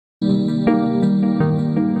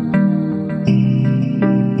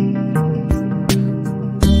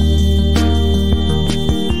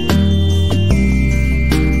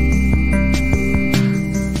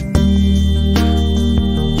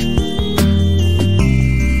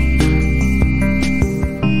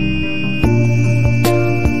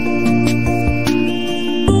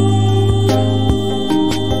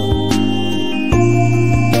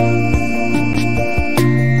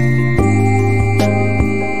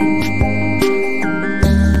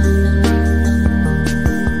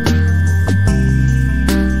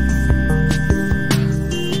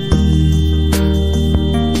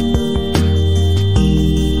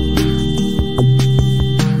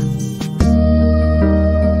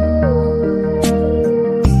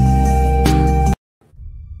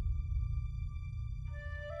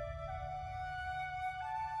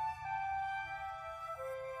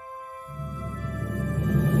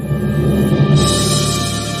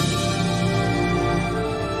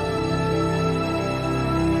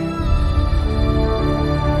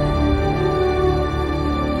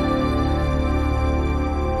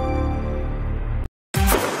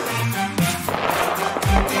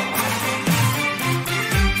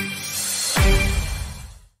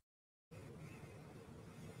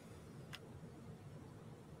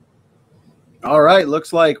All right,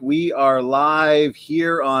 looks like we are live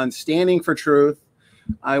here on Standing for Truth.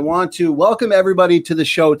 I want to welcome everybody to the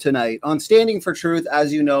show tonight. On Standing for Truth,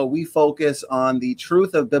 as you know, we focus on the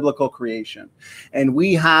truth of biblical creation. And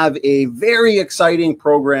we have a very exciting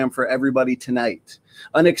program for everybody tonight.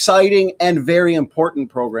 An exciting and very important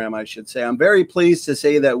program, I should say. I'm very pleased to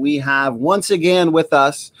say that we have once again with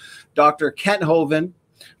us Dr. Kent Hovind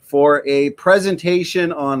for a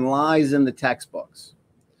presentation on lies in the textbooks,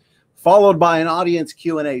 followed by an audience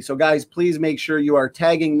Q&A. So guys, please make sure you are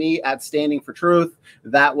tagging me at Standing for Truth.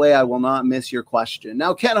 That way I will not miss your question.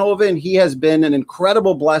 Now, Kent Hovind, he has been an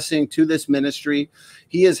incredible blessing to this ministry.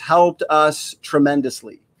 He has helped us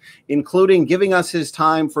tremendously, including giving us his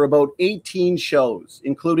time for about 18 shows,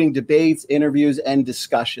 including debates, interviews, and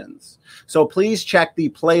discussions. So please check the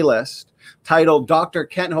playlist titled Dr.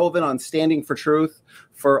 Kent Hovind on Standing for Truth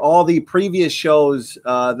for all the previous shows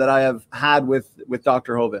that I have had with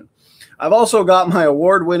Dr. Hovind. I've also got my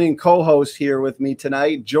award-winning co-host here with me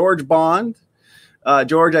tonight, George Bond.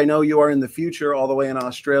 George, I know you are in the future all the way in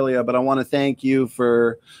Australia, but I want to thank you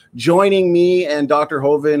for joining me and Dr.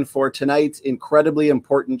 Hovind for tonight's incredibly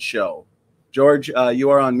important show. George,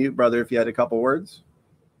 you are on mute, brother, if you had a couple words.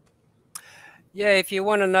 Yeah, if you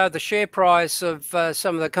want to know the share price of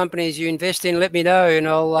some of the companies you invest in, let me know, and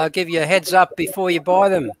I'll give you a heads up before you buy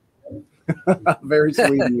them. Very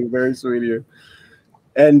sweet of you, very sweet of you.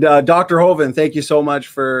 And Dr. Hovind, thank you so much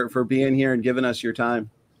for being here and giving us your time.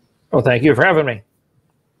 Well, thank you for having me.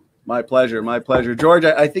 My pleasure, my pleasure. George,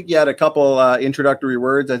 I think you had a couple introductory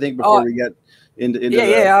words, I think, before we get into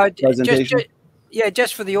the presentation.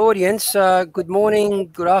 Just for the audience, good morning,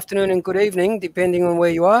 good afternoon, and good evening, depending on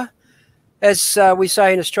where you are. As we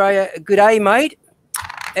say in Australia, good day, mate.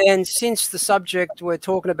 And since the subject we're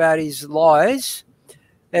talking about is lies,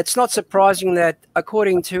 it's not surprising that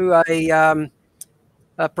according to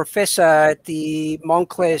a professor at the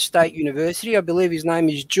Montclair State University, I believe his name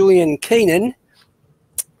is Julian Keenan,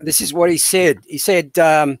 this is what he said. He said,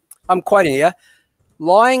 I'm quoting here,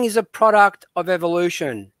 lying is a product of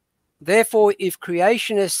evolution. Therefore, if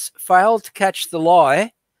creationists failed to catch the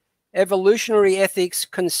lie, evolutionary ethics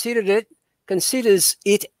considers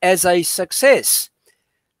it as a success.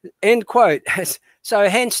 End quote. So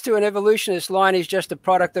hence to an evolutionist, lying is just a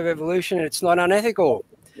product of evolution and it's not unethical.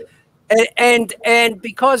 And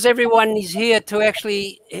because everyone is here to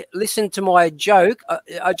actually listen to my joke,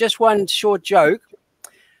 just one short joke.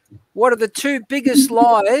 What are the two biggest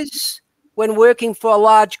lies when working for a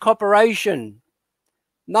large corporation?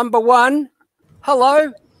 Number one,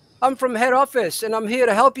 hello, I'm from head office and I'm here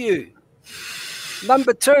to help you.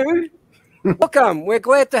 Number two, welcome, we're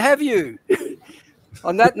glad to have you.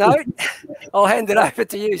 On that note, I'll hand it over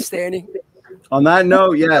to you, Stanley. On that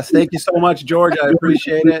note, yes, thank you so much, George. I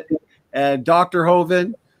appreciate it. And Dr.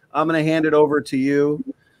 Hovind, I'm going to hand it over to you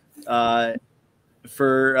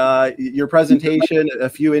for your presentation, a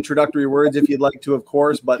few introductory words if you'd like to, of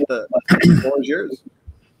course, but the floor is yours.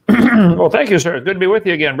 Well, thank you, sir. Good to be with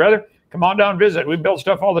you again, brother. Come on down, visit. We build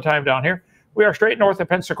stuff all the time down here. We are straight north of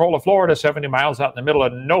Pensacola, Florida, 70 miles out in the middle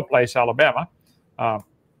of no place, Alabama.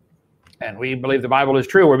 And we believe the Bible is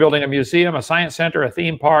true. We're building a museum, a science center, a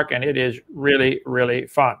theme park, and it is really, really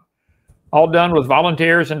fun. All done with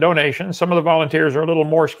volunteers and donations. Some of the volunteers are a little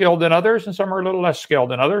more skilled than others, and some are a little less skilled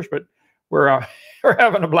than others, but we're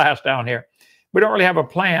having a blast down here. We don't really have a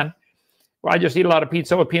plan. Well, I just eat a lot of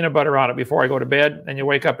pizza with peanut butter on it before I go to bed, and you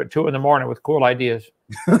wake up at 2 in the morning with cool ideas.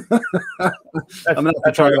 That's my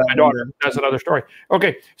daughter. That's another story.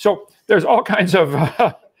 Okay, so there's all kinds of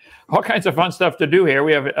fun stuff to do here.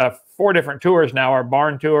 We have 4 different tours now. Our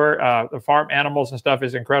barn tour, the farm animals and stuff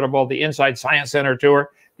is incredible. The inside science center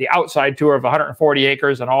tour, the outside tour of 140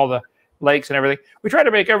 acres and all the lakes and everything. We try to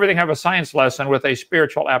make everything have a science lesson with a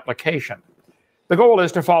spiritual application. The goal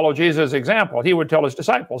is to follow Jesus' example. He would tell his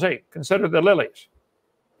disciples, hey, consider the lilies.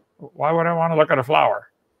 Why would I want to look at a flower?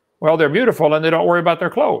 Well, they're beautiful and they don't worry about their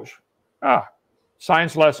clothes.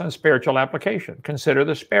 Science lesson, spiritual application. Consider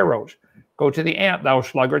the sparrows. Go to the ant, thou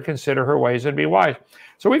sluggard, consider her ways and be wise.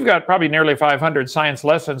 So we've got probably nearly 500 science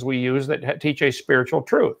lessons we use that teach a spiritual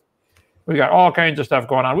truth. We've got all kinds of stuff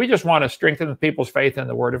going on. We just want to strengthen people's faith in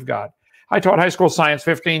the Word of God. I taught high school science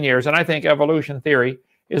 15 years, and I think evolution theory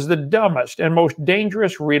is the dumbest and most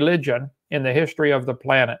dangerous religion in the history of the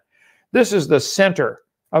planet. This is the center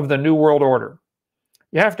of the New World Order.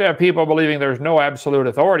 You have to have people believing there's no absolute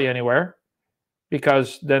authority anywhere,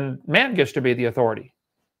 because then man gets to be the authority.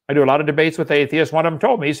 I do a lot of debates with atheists. One of them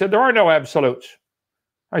told me, he said, there are no absolutes.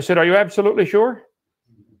 I said, are you absolutely sure?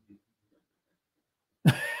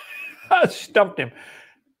 I stumped him.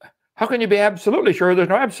 How can you be absolutely sure there's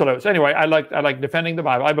no absolutes? Anyway, I like defending the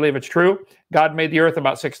Bible. I believe it's true. God made the earth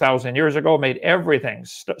about 6,000 years ago, made everything,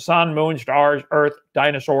 sun, moon, stars, earth,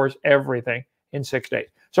 dinosaurs, everything in 6 days.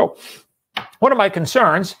 So one of my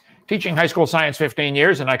concerns, teaching high school science 15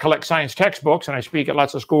 years, and I collect science textbooks, and I speak at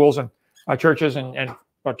lots of schools and churches and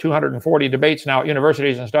about 240 debates now at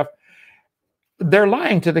universities and stuff, they're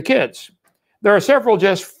lying to the kids. There are several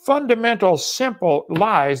just fundamental, simple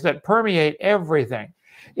lies that permeate everything.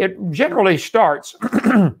 It generally starts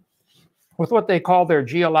with what they call their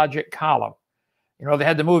geologic column. You know, they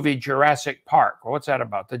had the movie Jurassic Park. Well, what's that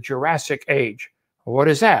about? The Jurassic Age. Well, what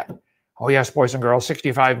is that? Oh, yes, boys and girls,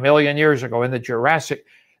 65 million years ago in the Jurassic.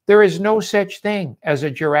 There is no such thing as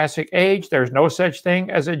a Jurassic Age. There's no such thing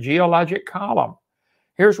as a geologic column.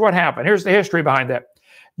 Here's what happened. Here's the history behind that.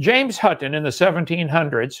 James Hutton in the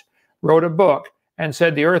 1700s wrote a book and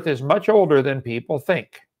said the earth is much older than people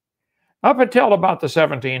think. Up until about the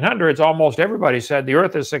 1700s, almost everybody said the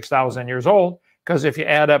earth is 6,000 years old, because if you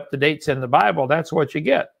add up the dates in the Bible, that's what you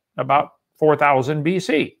get, about 4,000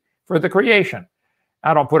 BC for the creation.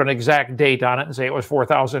 I don't put an exact date on it and say it was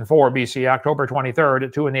 4004 BC, October 23rd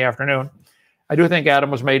at 2 in the afternoon. I do think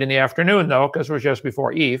Adam was made in the afternoon, though, because it was just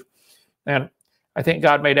before Eve. And I think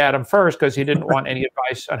God made Adam first because he didn't want any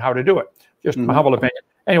advice on how to do it. Just my humble opinion.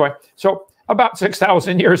 Anyway, so about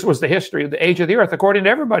 6,000 years was the history of the age of the earth, according to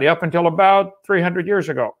everybody, up until about 300 years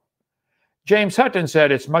ago. James Hutton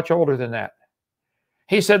said it's much older than that.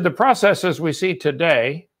 He said the processes we see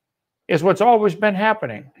today is what's always been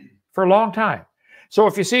happening for a long time. So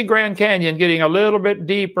if you see Grand Canyon getting a little bit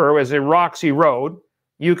deeper as a rocks erode,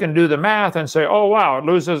 you can do the math and say, oh, wow, it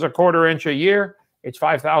loses a quarter inch a year. It's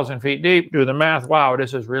 5,000 feet deep. Do the math. Wow,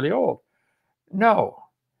 this is really old. No.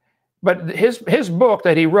 But his book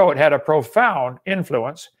that he wrote had a profound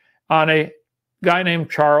influence on a guy named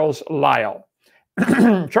Charles Lyell.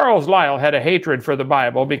 Charles Lyell had a hatred for the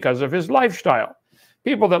Bible because of his lifestyle.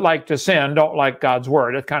 People that like to sin don't like God's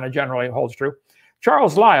word. It kind of generally holds true.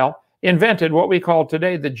 Charles Lyell invented what we call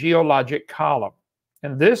today the geologic column.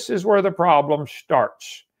 And this is where the problem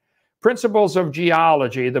starts. Principles of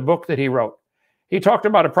Geology, the book that he wrote. He talked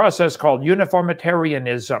about a process called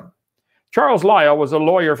uniformitarianism. Charles Lyell was a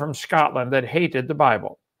lawyer from Scotland that hated the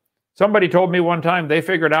Bible. Somebody told me one time they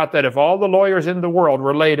figured out that if all the lawyers in the world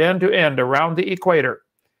were laid end to end around the equator,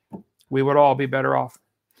 we would all be better off.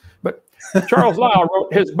 But Charles Lyell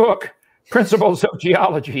wrote his book, Principles of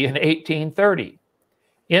Geology, in 1830.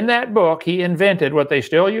 In that book, he invented what they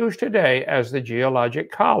still use today as the geologic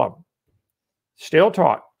column. Still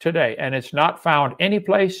taught today, and it's not found any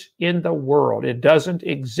place in the world. It doesn't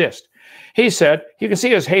exist. He said, you can see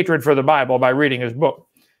his hatred for the Bible by reading his book.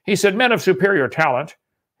 He said, men of superior talent,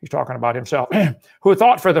 he's talking about himself, who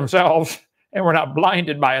thought for themselves and were not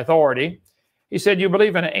blinded by authority. He said, you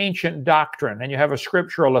believe in an ancient doctrine and you have a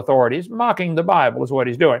scriptural authority. He's mocking the Bible is what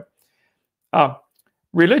he's doing.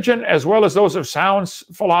 Religion, as well as those of sound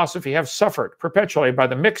philosophy, have suffered perpetually by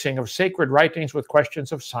the mixing of sacred writings with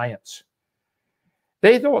questions of science.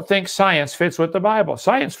 They don't think science fits with the Bible.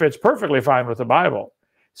 Science fits perfectly fine with the Bible.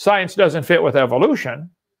 Science doesn't fit with evolution,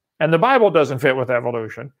 and the Bible doesn't fit with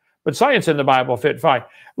evolution, but science and the Bible fit fine.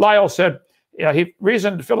 Lyell said he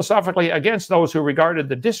reasoned philosophically against those who regarded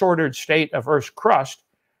the disordered state of Earth's crust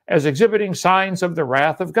as exhibiting signs of the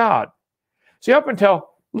wrath of God. See, up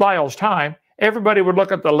until Lyell's time, everybody would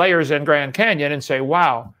look at the layers in Grand Canyon and say,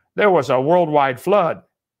 wow, there was a worldwide flood.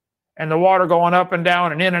 And the water going up and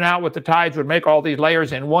down and in and out with the tides would make all these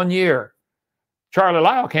layers in 1 year. Charlie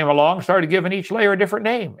Lyell came along, started giving each layer a different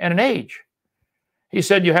name and an age. He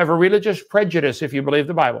said, you have a religious prejudice if you believe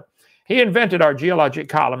the Bible. He invented our geologic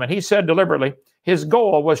column, and he said deliberately his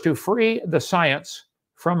goal was to free the science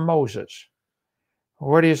from Moses.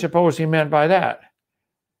 What do you suppose he meant by that?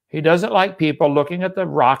 He doesn't like people looking at the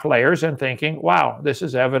rock layers and thinking, wow, this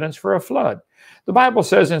is evidence for a flood. The Bible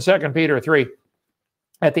says in 2 Peter 3,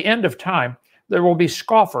 at the end of time, there will be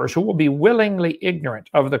scoffers who will be willingly ignorant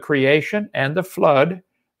of the creation and the flood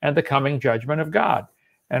and the coming judgment of God.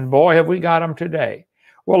 And boy, have we got them today.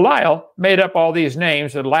 Well, Lyell made up all these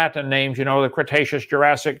names, the Latin names, you know, the Cretaceous,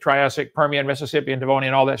 Jurassic, Triassic, Permian, Mississippian,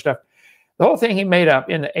 Devonian, all that stuff. The whole thing he made up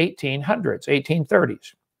in the 1800s,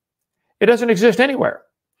 1830s. It doesn't exist anywhere.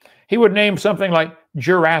 He would name something like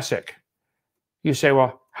Jurassic. You say,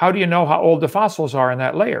 well, how do you know how old the fossils are in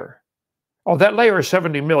that layer? Oh, that layer is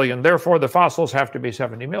 70 million, therefore the fossils have to be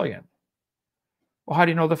 70 million. Well, how do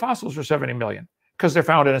you know the fossils are 70 million? Because they're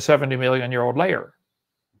found in a 70-million-year-old layer.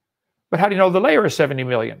 But how do you know the layer is 70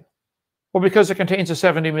 million? Well, because it contains a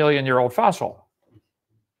 70-million-year-old fossil.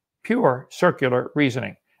 Pure circular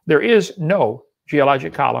reasoning. There is no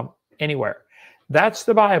geologic column anywhere. That's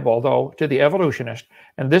the Bible, though, to the evolutionist.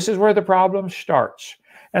 And this is where the problem starts.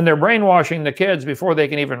 And they're brainwashing the kids before they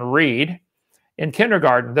can even read. In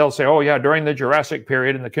kindergarten, they'll say, oh, yeah, during the Jurassic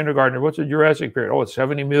period. In the kindergarten, what's the Jurassic period? Oh, it's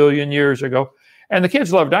 70 million years ago. And the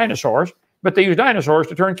kids love dinosaurs, but they use dinosaurs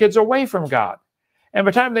to turn kids away from God. And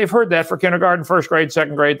by the time they've heard that for kindergarten, first grade,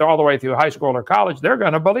 second grade, all the way through high school or college, they're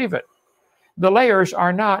going to believe it. The layers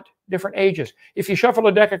are not different ages. If you shuffle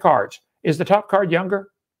a deck of cards, is the top card younger?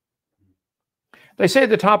 They say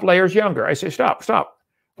the top layer is younger. I say, stop, stop.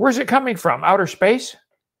 Where's it coming from? Outer space?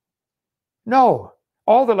 No.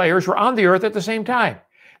 All the layers were on the earth at the same time.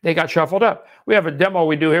 They got shuffled up. We have a demo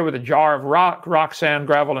we do here with a jar of rock, sand,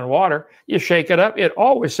 gravel, and water. You shake it up, it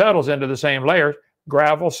always settles into the same layers,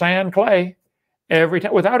 gravel, sand, clay, every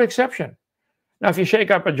time, without exception. Now, if you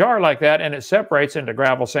shake up a jar like that and it separates into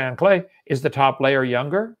gravel, sand, clay, is the top layer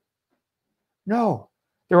younger? No.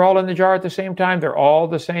 They're all in the jar at the same time. They're all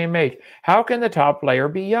the same age. How can the top layer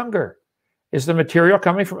be younger? Is the material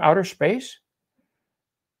coming from outer space?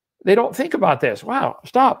 They don't think about this. Wow,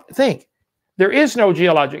 stop, think. There is no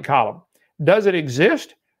geologic column. Does it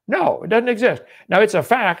exist? No, it doesn't exist. Now, it's a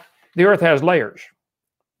fact the earth has layers.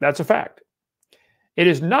 That's a fact. It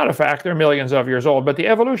is not a fact they're millions of years old, but the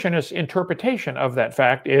evolutionist interpretation of that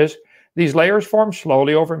fact is these layers form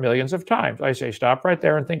slowly over millions of times. I say stop right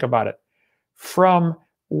there and think about it. From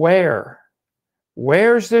where?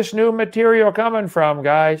 Where's this new material coming from,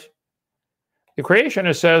 guys? The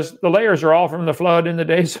creationist says the layers are all from the flood in the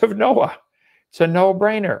days of Noah. It's a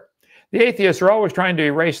no-brainer. The atheists are always trying to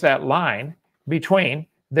erase that line between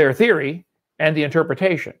their theory and the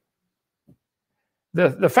interpretation.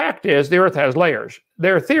 The fact is the earth has layers.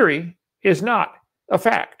 Their theory is not a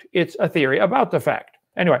fact. It's a theory about the fact.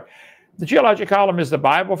 Anyway, the geologic column is the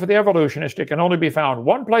Bible for the evolutionist. It can only be found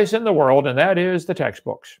one place in the world, and that is the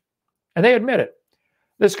textbooks. And they admit it.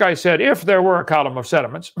 This guy said, if there were a column of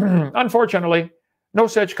sediments, unfortunately, no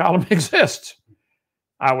such column exists.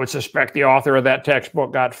 I would suspect the author of that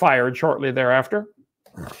textbook got fired shortly thereafter.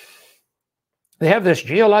 They have this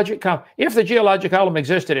geologic column. If the geologic column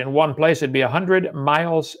existed in one place, it'd be 100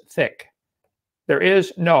 miles thick. There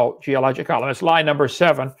is no geologic column. It's lie number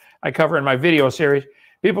 7 I cover in my video series.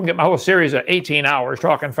 People can get my whole series at 18 hours,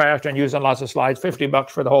 talking fast and using lots of slides, $50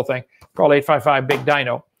 for the whole thing. Call 855 Big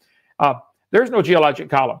Dino. There's no geologic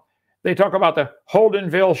column. They talk about the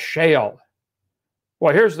Holdenville Shale.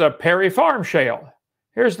 Well, here's the Perry Farm Shale.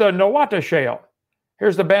 Here's the Nowata Shale.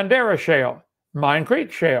 Here's the Bandera Shale. Mine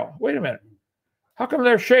Creek Shale. Wait a minute. How come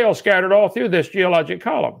there's shale scattered all through this geologic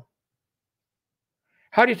column?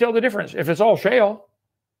 How do you tell the difference if it's all shale?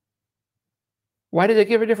 Why do they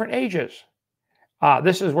give it different ages?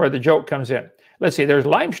 This is where the joke comes in. Let's see, there's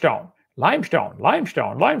limestone, limestone,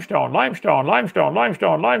 limestone, limestone, limestone, limestone,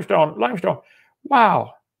 limestone, limestone, limestone.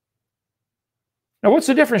 Wow. Now, what's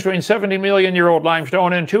the difference between 70 million year old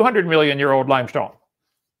limestone and 200 million year old limestone?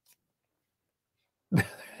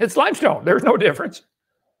 It's limestone. There's no difference.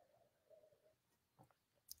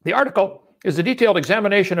 The article is a detailed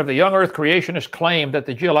examination of the young earth creationist claim that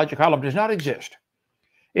the geologic column does not exist.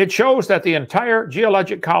 It shows that the entire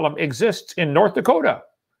geologic column exists in North Dakota.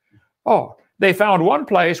 Oh, they found one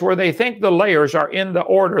place where they think the layers are in the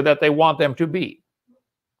order that they want them to be.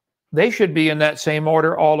 They should be in that same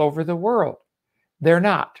order all over the world. They're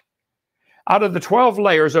not. Out of the 12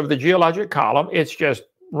 layers of the geologic column, it's just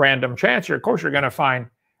random chance. Of course, you're going to find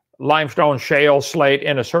limestone, shale, slate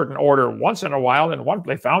in a certain order once in a while, and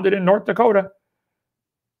they found it in North Dakota.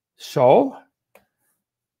 So,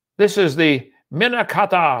 this is the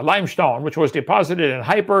Minnetonka limestone, which was deposited in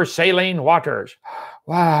hypersaline waters.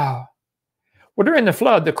 Wow. Well, during the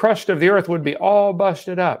flood, the crust of the earth would be all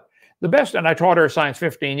busted up. The best, and I taught earth science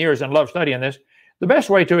 15 years and love studying this, the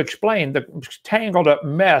best way to explain the tangled up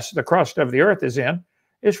mess the crust of the earth is in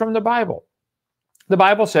is from the Bible. The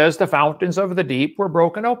Bible says the fountains of the deep were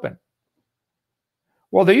broken open.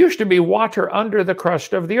 Well, there used to be water under the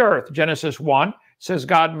crust of the earth. Genesis 1 says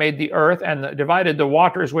God made the earth and divided the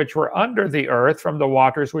waters which were under the earth from the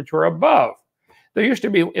waters which were above. There used to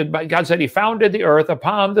be, God said he founded the earth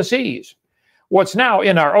upon the seas. What's now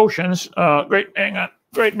in our oceans,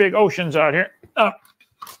 great big oceans out here.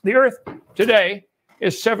 The earth today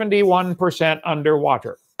is 71%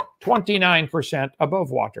 underwater, 29%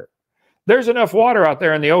 above water. There's enough water out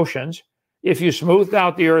there in the oceans. If you smoothed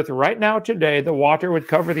out the earth right now today, the water would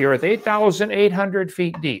cover the earth 8,800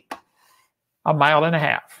 feet deep, 1.5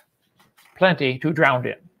 miles. Plenty to drown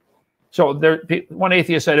in. So one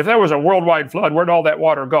atheist said, if there was a worldwide flood, where'd all that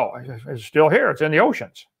water go? It's still here. It's in the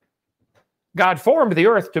oceans. God formed the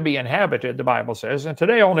earth to be inhabited, the Bible says, and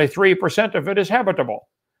today only 3% of it is habitable.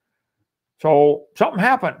 So something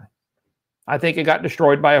happened. I think it got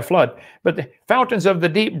destroyed by a flood. But the fountains of the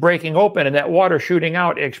deep breaking open and that water shooting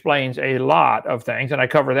out explains a lot of things, and I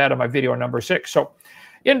cover that in my video number 6. So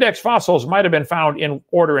index fossils might have been found in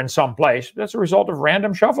order in some place. That's a result of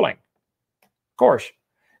random shuffling. Of course,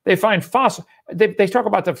 they find fossil. They talk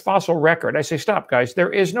about the fossil record. I say, stop, guys.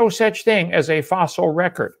 There is no such thing as a fossil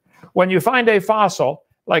record. When you find a fossil,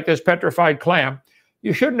 like this petrified clam,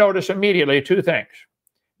 you should notice immediately 2 things.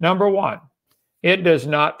 Number 1, it does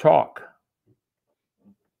not talk.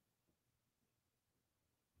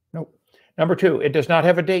 Nope. Number 2, it does not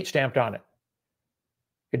have a date stamped on it.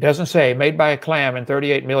 It doesn't say made by a clam in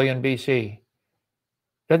 38 million BC. It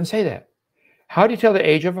doesn't say that. How do you tell the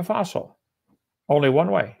age of a fossil? Only one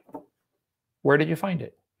way. Where did you find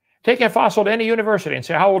it? Take a fossil to any university and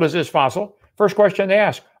say, how old is this fossil? First question they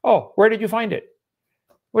ask, oh, where did you find it?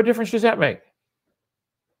 What difference does that make?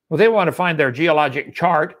 Well, they want to find their geologic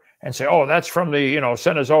chart and say, oh, that's from the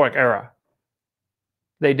Cenozoic era.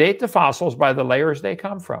 They date the fossils by the layers they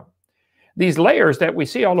come from. These layers that we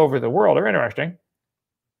see all over the world are interesting.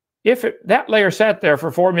 If that layer sat there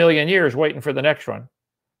for 4 million years waiting for the next one,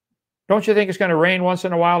 don't you think it's going to rain once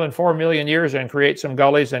in a while in 4 million years and create some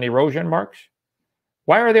gullies and erosion marks?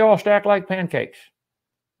 Why are they all stacked like pancakes?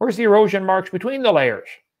 Where's the erosion marks between the layers?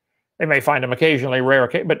 They may find them occasionally, rare,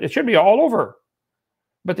 but it should be all over.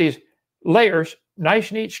 But these layers,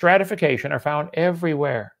 nice, neat stratification, are found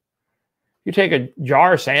everywhere. You take a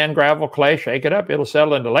jar of sand, gravel, clay, shake it up, it'll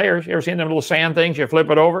settle into layers. You ever seen them little sand things? You flip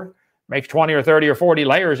it over, makes 20 or 30 or 40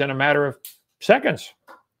 layers in a matter of seconds.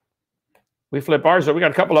 We flip ours, so we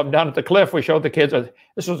got a couple of them down at the cliff. We showed the kids,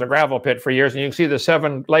 this was a gravel pit for years, and you can see the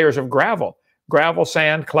 7 layers of gravel. Gravel,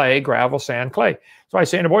 sand, clay, gravel, sand, clay. So I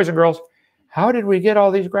say to boys and girls, how did we get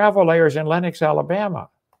all these gravel layers in Lenox, Alabama?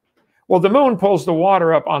 Well, the moon pulls the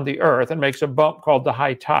water up on the earth and makes a bump called the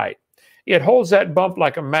high tide. It holds that bump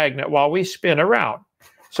like a magnet while we spin around.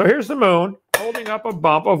 So here's the moon holding up a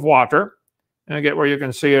bump of water. And I get where you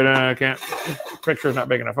can see it. I can't, the picture's not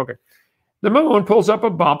big enough. Okay. The moon pulls up a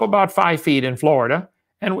bump about 5 feet in Florida,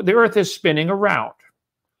 and the earth is spinning around.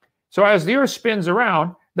 So as the earth spins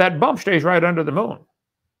around, that bump stays right under the moon,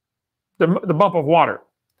 the bump of water.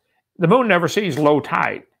 The moon never sees low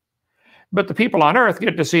tide. But the people on Earth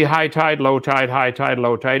get to see high tide, low tide, high tide,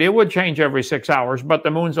 low tide. It would change every 6 hours, but the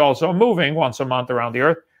moon's also moving once a month around the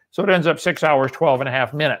Earth, so it ends up 6 hours, 12 and a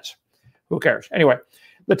half minutes. Who cares? Anyway,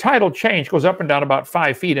 the tidal change goes up and down about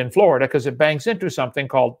 5 feet in Florida because it bangs into something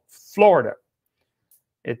called Florida.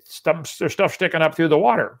 There's stuff sticking up through the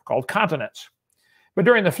water called continents. But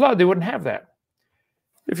during the flood, they wouldn't have that.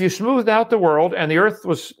 If you smoothed out the world and the earth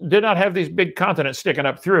did not have these big continents sticking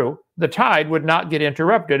up through, the tide would not get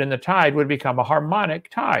interrupted and the tide would become a harmonic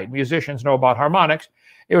tide. Musicians know about harmonics.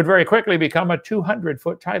 It would very quickly become a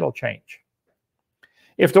 200-foot tidal change.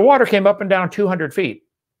 If the water came up and down 200 feet,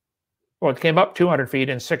 well, it came up 200 feet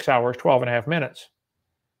in 6 hours, 12 and a half minutes.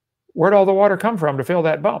 Where'd all the water come from to fill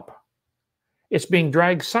that bump? It's being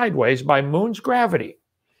dragged sideways by moon's gravity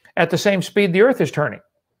at the same speed the earth is turning.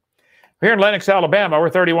 Here in Lenox, Alabama,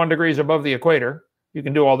 we're 31 degrees above the equator. You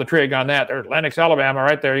can do all the trig on that. There's Lenox, Alabama,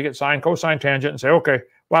 right there. You get sine, cosine, tangent, and say, okay,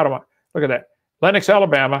 wow, look at that. Lenox,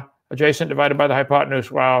 Alabama, adjacent divided by the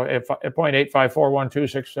hypotenuse. Wow, at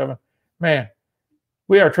 0.8541267. Man,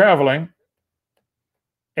 we are traveling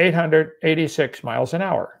 886 miles an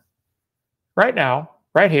hour. Right now,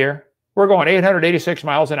 right here, we're going 886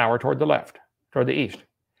 miles an hour toward the left, toward the east.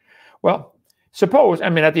 Well, suppose,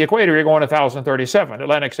 at the equator, you're going 1,037. At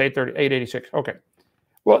Lenox, 886. Okay.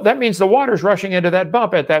 Well, that means the water's rushing into that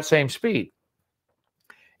bump at that same speed.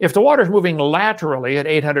 If the water's moving laterally at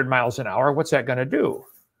 800 miles an hour, what's that going to do?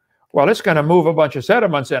 Well, it's going to move a bunch of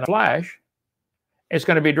sediments in a flash. It's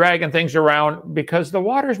going to be dragging things around because the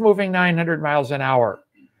water's moving 900 miles an hour.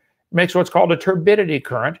 It makes what's called a turbidity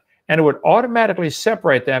current, and it would automatically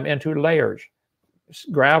separate them into layers.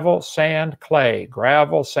 Gravel, sand, clay.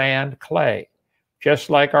 Gravel, sand, clay.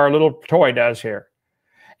 Just like our little toy does here.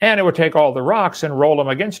 And it would take all the rocks and roll them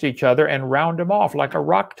against each other and round them off like a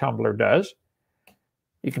rock tumbler does.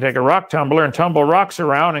 You can take a rock tumbler and tumble rocks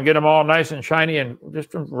around and get them all nice and shiny and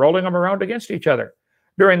just from rolling them around against each other.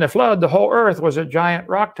 During the flood, the whole earth was a giant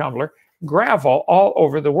rock tumbler. Gravel all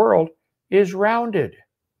over the world is rounded.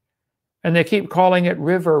 And they keep calling it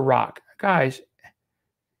river rock. Guys,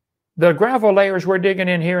 the gravel layers we're digging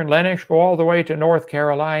in here in Lenox go all the way to North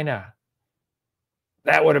Carolina.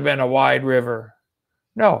 That would have been a wide river.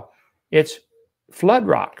 No, it's flood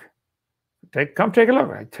rock. Come take a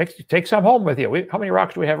look. Take some home with you. How many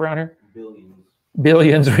rocks do we have around here? Billions.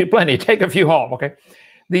 Billions. Plenty. Take a few home, okay?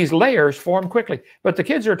 These layers form quickly. But the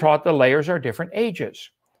kids are taught the layers are different ages.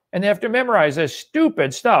 And they have to memorize this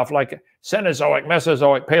stupid stuff like Cenozoic,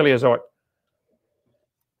 Mesozoic, Paleozoic.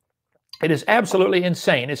 It is absolutely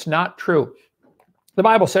insane. It's not true. The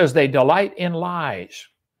Bible says they delight in lies.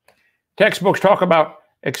 Textbooks talk about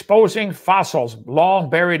exposing fossils long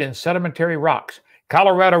buried in sedimentary rocks.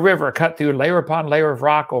 Colorado River cut through layer upon layer of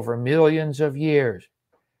rock over millions of years.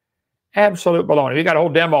 Absolute baloney. We got a whole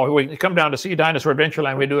demo. We come down to Sea Dinosaur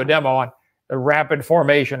Adventureland. We do a demo on the rapid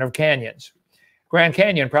formation of canyons. Grand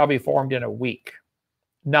Canyon probably formed in a week,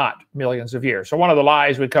 not millions of years. So one of the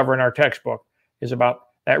lies we cover in our textbook is about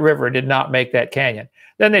that river did not make that canyon.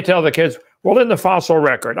 Then they tell the kids, well, in the fossil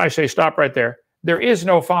record, I say, stop right there. There is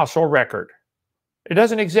no fossil record. It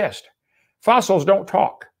doesn't exist. Fossils don't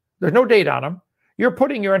talk. There's no date on them. You're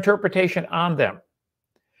putting your interpretation on them.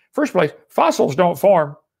 First place, fossils don't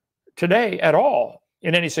form today at all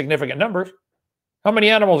in any significant numbers. How many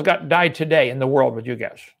animals died today in the world, would you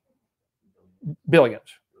guess? Billions.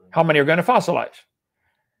 How many are going to fossilize?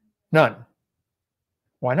 None.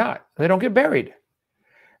 Why not? They don't get buried.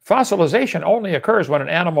 Fossilization only occurs when an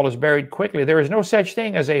animal is buried quickly. There is no such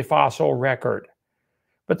thing as a fossil record.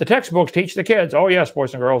 But the textbooks teach the kids, oh yes,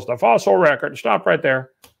 boys and girls, the fossil record. Stop right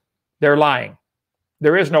there. They're lying.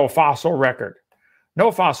 There is no fossil record.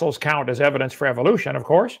 No fossils count as evidence for evolution, of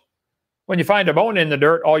course. When you find a bone in the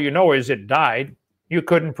dirt, all you know is it died. You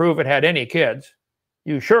couldn't prove it had any kids.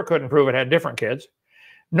 You sure couldn't prove it had different kids.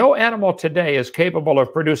 No animal today is capable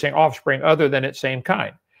of producing offspring other than its same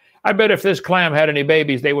kind. I bet if this clam had any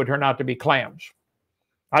babies, they would turn out to be clams.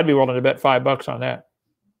 I'd be willing to bet $5 on that.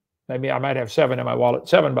 Maybe I might have 7 in my wallet,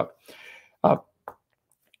 $7.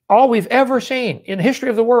 All we've ever seen in the history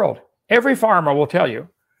of the world, every farmer will tell you,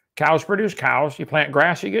 cows produce cows. You plant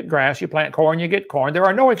grass, you get grass. You plant corn, you get corn. There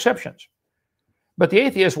are no exceptions. But the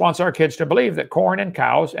atheist wants our kids to believe that corn and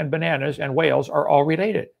cows and bananas and whales are all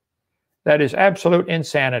related. That is absolute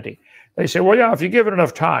insanity. They say, well, yeah, if you give it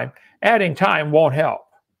enough time, adding time won't help.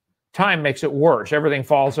 Time makes it worse. Everything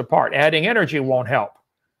falls apart. Adding energy won't help.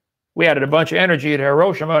 We added a bunch of energy to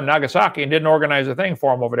Hiroshima and Nagasaki and didn't organize a thing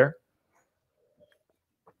for them over there.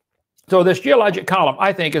 So this geologic column,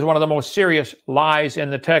 I think, is one of the most serious lies in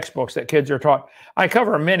the textbooks that kids are taught. I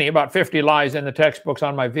cover many, about 50 lies in the textbooks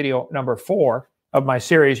on my video number 4 of my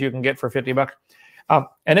series you can get for $50. And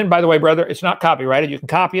then, by the way, brother, it's not copyrighted. You can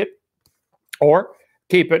copy it or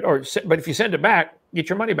keep it, but if you send it back, get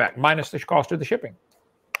your money back, minus the cost of the shipping.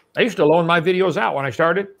 I used to loan my videos out when I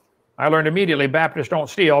started. I learned immediately Baptists don't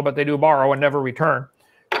steal, but they do borrow and never return.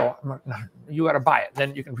 So you got to buy it.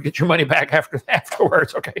 Then you can get your money back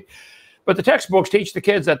afterwards, okay? But the textbooks teach the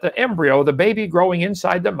kids that the embryo, the baby growing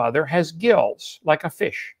inside the mother, has gills like a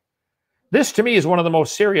fish. This, to me, is one of the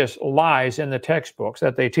most serious lies in the textbooks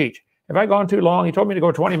that they teach. Have I gone too long? He told me to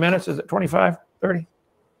go 20 minutes. Is it 25, 30?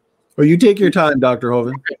 Well, you take your time, Dr.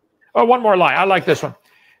 Hovind. Oh, one more lie. I like this one.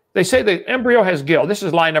 They say the embryo has gills. This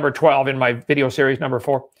is lie number 12 in my video series number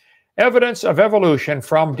 4. Evidence of evolution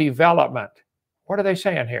from development. What are they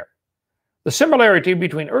saying here? The similarity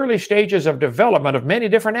between early stages of development of many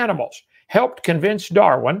different animals helped convince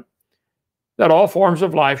Darwin that all forms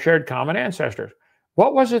of life shared common ancestors.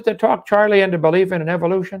 What was it that talked Charlie into believing in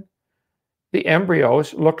evolution? The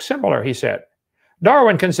embryos look similar, he said.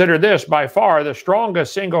 Darwin considered this by far the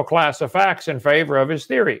strongest single class of facts in favor of his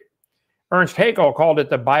theory. Ernst Haeckel called it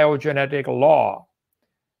the biogenetic law.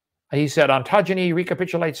 He said, ontogeny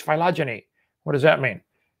recapitulates phylogeny. What does that mean?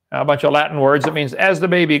 A bunch of Latin words. It means as the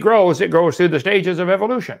baby grows, it goes through the stages of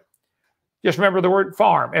evolution. Just remember the word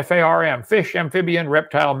farm, F-A-R-M, fish, amphibian,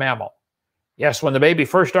 reptile, mammal. Yes, when the baby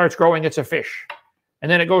first starts growing, it's a fish. And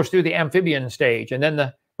then it goes through the amphibian stage, and then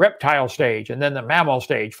the reptile stage, and then the mammal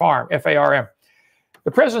stage, farm, F-A-R-M.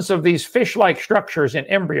 The presence of these fish-like structures in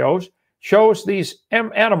embryos shows these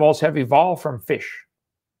animals have evolved from fish.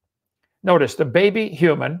 Notice the baby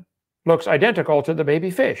human looks identical to the baby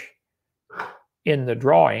fish. In the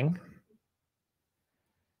drawing,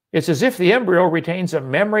 it's as if the embryo retains a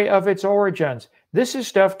memory of its origins. This is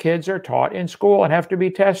stuff kids are taught in school and have to be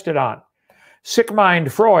tested on. Sick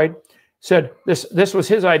mind Freud said this was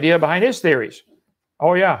his idea behind his theories.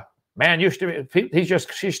 Oh yeah, man used to be,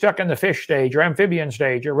 she's stuck in the fish stage or amphibian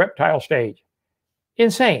stage or reptile stage.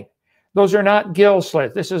 Insane. Those are not gill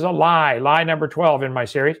slits. This is a lie. Lie number 12 in my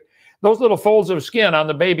series. Those little folds of skin on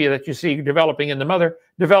the baby that you see developing in the mother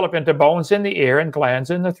develop into bones in the ear and glands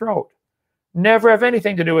in the throat. Never have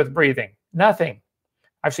anything to do with breathing. Nothing.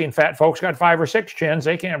 I've seen fat folks got 5 or 6 chins.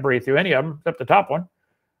 They can't breathe through any of them except the top one.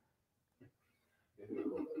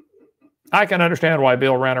 I can understand why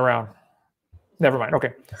Bill ran around. Never mind.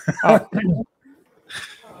 Okay.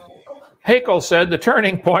 Haeckel said the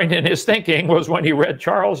turning point in his thinking was when he read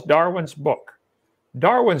Charles Darwin's book.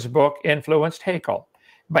 Darwin's book influenced Haeckel.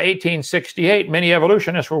 By 1868, many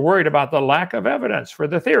evolutionists were worried about the lack of evidence for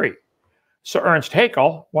the theory. So Ernst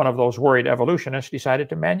Haeckel, one of those worried evolutionists, decided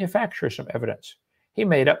to manufacture some evidence. He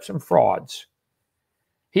made up some frauds.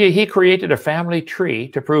 He created a family tree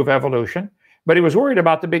to prove evolution, but he was worried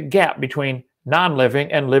about the big gap between non-living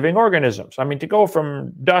and living organisms. I mean, to go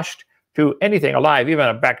from dust to anything alive, even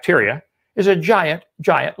a bacteria, is a giant,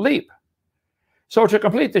 giant leap. So to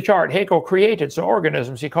complete the chart, Haeckel created some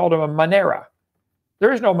organisms. He called them a Monera.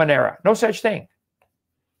 There is no Monera, no such thing.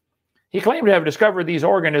 He claimed to have discovered these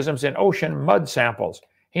organisms in ocean mud samples.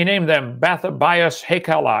 He named them Bathybius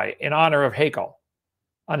haeckeli in honor of Haeckel,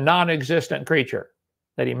 a non-existent creature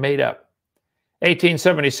that he made up.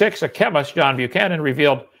 1876, a chemist, John Buchanan,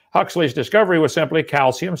 revealed Huxley's discovery was simply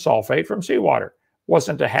calcium sulfate from seawater.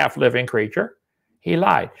 Wasn't a half-living creature. He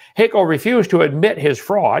lied. Haeckel refused to admit his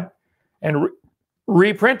fraud and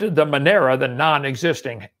reprinted the Monera, the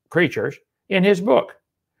non-existing creatures, in his book.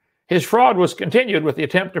 His fraud was continued with the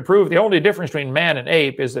attempt to prove the only difference between man and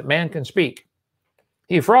ape is that man can speak.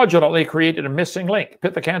 He fraudulently created a missing link,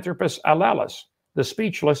 Pithecanthropus alalis, the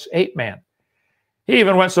speechless ape man. He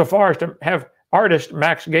even went so far as to have artist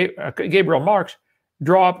Gabriel Marx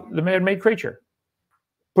draw up the man-made creature,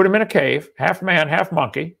 put him in a cave, half man, half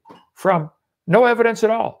monkey, from no evidence at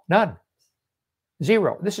all, none,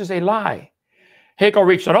 zero. This is a lie. Haeckel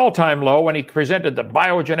reached an all-time low when he presented the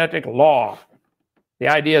biogenetic law, the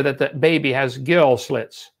idea that the baby has gill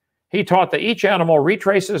slits. He taught that each animal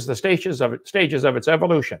retraces the stages of its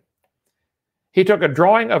evolution. He took a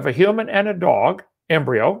drawing of a human and a dog,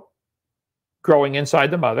 embryo, growing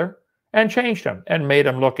inside the mother, and changed them and made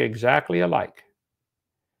them look exactly alike.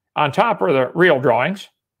 On top are the real drawings.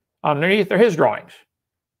 Underneath are his drawings.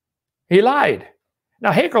 He lied.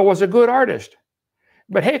 Now, Haeckel was a good artist,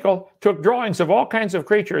 but Haeckel took drawings of all kinds of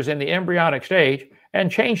creatures in the embryonic stage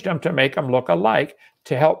and changed them to make them look alike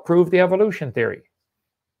to help prove the evolution theory.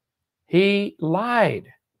 He lied.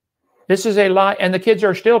 This is a lie, and the kids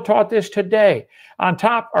are still taught this today. On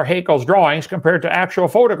top are Haeckel's drawings compared to actual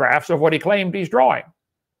photographs of what he claimed he's drawing.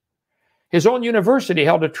 His own university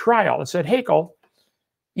held a trial and said, Haeckel,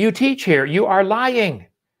 you teach here, you are lying.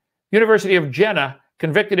 University of Jena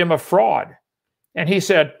convicted him of fraud. And he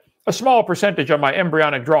said, a small percentage of my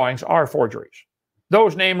embryonic drawings are forgeries.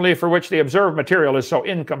 Those, namely, for which the observed material is so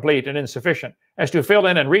incomplete and insufficient as to fill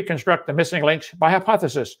in and reconstruct the missing links by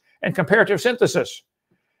hypothesis and comparative synthesis.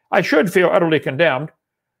 I should feel utterly condemned,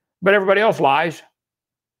 but everybody else lies.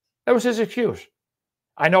 That was his excuse.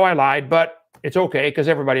 I know I lied, but it's okay because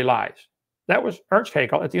everybody lies. That was Ernst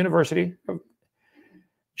Haeckel at the University of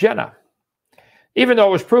Jena. Even though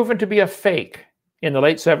it was proven to be a fake in the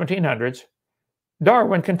late 1700s,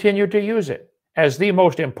 Darwin continued to use it as the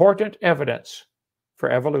most important evidence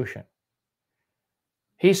for evolution.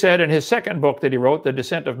 He said in his second book that he wrote, The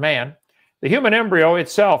Descent of Man, the human embryo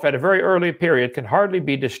itself at a very early period can hardly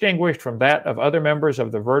be distinguished from that of other members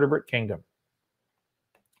of the vertebrate kingdom.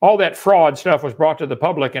 All that fraud stuff was brought to the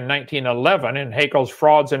public in 1911 in Haeckel's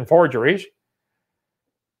Frauds and Forgeries.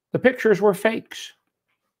 The pictures were fakes.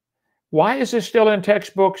 Why is this still in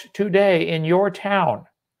textbooks today in your town?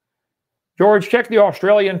 George, check the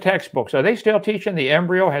Australian textbooks. Are they still teaching the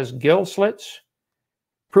embryo has gill slits?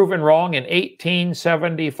 Proven wrong in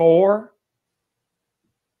 1874?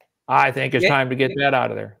 I think it's time to get that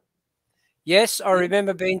out of there. Yes, I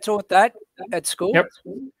remember being taught that at school. Yep.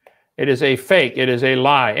 It is a fake. It is a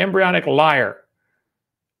lie. Embryonic liar.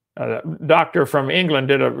 A doctor from England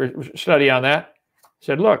did a study on that.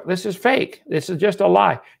 Said, look, this is fake. This is just a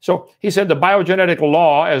lie. So he said the biogenetic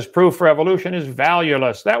law as proof for evolution is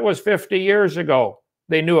valueless. That was 50 years ago.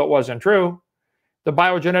 They knew it wasn't true. The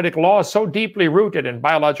biogenetic law is so deeply rooted in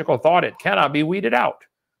biological thought, it cannot be weeded out.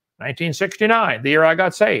 1969, the year I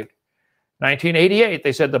got saved. 1988,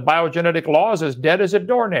 they said the biogenetic law is as dead as a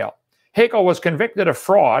doornail. Haeckel was convicted of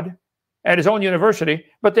fraud at his own university,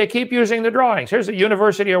 but they keep using the drawings. Here's the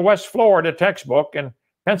University of West Florida textbook in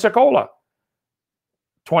Pensacola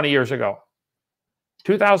 20 years ago.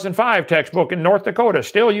 2005 textbook in North Dakota,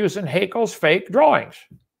 still using Haeckel's fake drawings.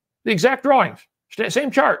 The exact drawings,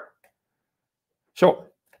 same chart. So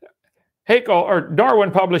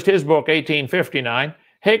Darwin published his book 1859.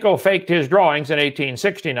 Haeckel faked his drawings in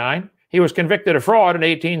 1869. He was convicted of fraud in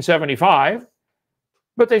 1875,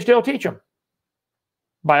 but they still teach them.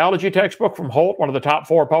 Biology textbook from Holt, one of the top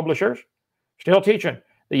 4 publishers, still teaching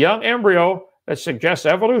the young embryo that suggests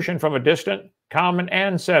evolution from a distant common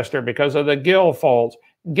ancestor because of the gill folds,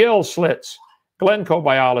 gill slits,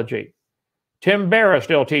 glycobiology. Tim Barra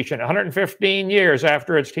still teaching 115 years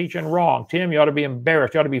after it's teaching wrong. Tim, you ought to be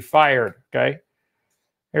embarrassed. You ought to be fired, okay?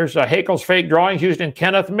 Here's Haeckel's fake drawings used in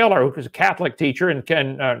Kenneth Miller, who was a Catholic teacher in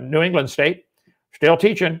New England State. Still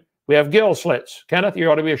teaching. We have gill slits. Kenneth, you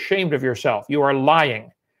ought to be ashamed of yourself. You are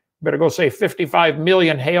lying. Better go say 55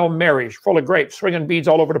 million Hail Marys full of grapes, swinging beads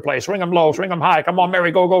all over the place. Swing them low, swing them high. Come on,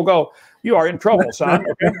 Mary, go, go, go. You are in trouble, son.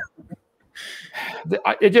 Okay?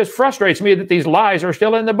 It just frustrates me that these lies are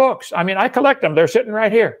still in the books. I mean, I collect them. They're sitting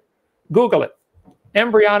right here. Google it.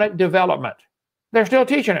 Embryonic development. They're still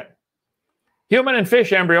teaching it. Human and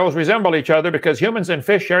fish embryos resemble each other because humans and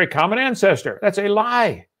fish share a common ancestor. That's a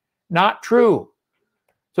lie. Not true.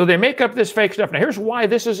 So they make up this fake stuff. Now, here's why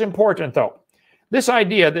this is important, though. This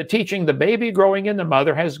idea that teaching the baby growing in the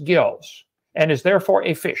mother has gills and is therefore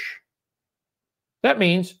a fish. That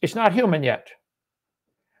means it's not human yet.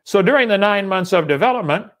 So during the 9 months of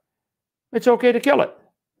development, it's okay to kill it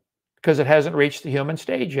because it hasn't reached the human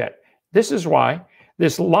stage yet. This is why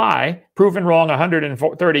this lie, proven wrong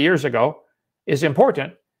 130 years ago, is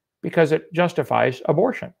important because it justifies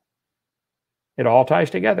abortion. It all ties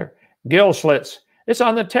together. Gill slits. It's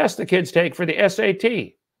on the test the kids take for the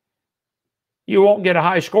SAT. You won't get a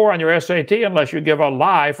high score on your SAT unless you give a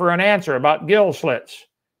lie for an answer about gill slits.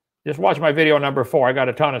 Just watch my video number 4. I got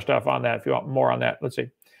a ton of stuff on that if you want more on that. Let's see.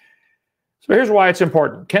 So here's why it's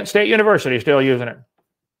important. Kent State University is still using it.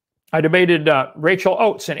 I debated Rachel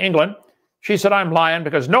Oates in England. She said, I'm lying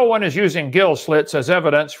because no one is using gill slits as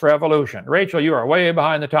evidence for evolution. Rachel, you are way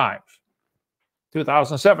behind the times.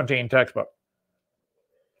 2017 textbook.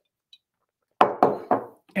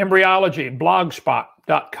 Embryology,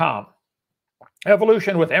 blogspot.com.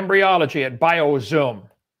 Evolution with embryology at BioZoom.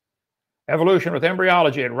 Evolution with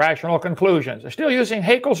embryology at Rational Conclusions. They're still using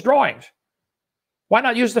Haeckel's drawings. Why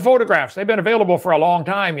not use the photographs? They've been available for a long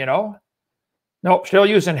time, you know. Nope, still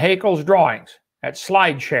using Haeckel's drawings at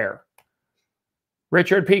SlideShare.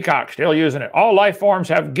 Richard Peacock, still using it. All life forms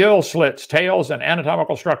have gill slits, tails, and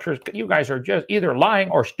anatomical structures. You guys are just either lying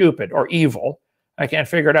or stupid or evil. I can't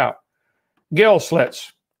figure it out. Gill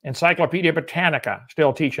slits. Encyclopedia Britannica,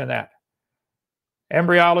 still teaching that.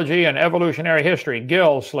 Embryology and evolutionary history,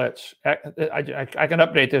 gill slits. I can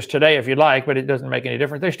update this today if you'd like, but it doesn't make any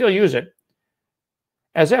difference. They still use it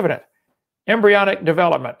as evidence. Embryonic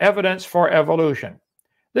development, evidence for evolution.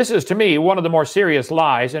 This is, to me, one of the more serious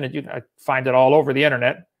lies, and I find it all over the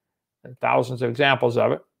internet, thousands of examples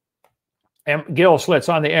of it. Gill slits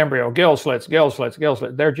on the embryo, gill slits, gill slits, gill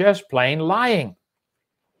slits. They're just plain lying.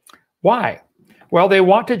 Why? Well, they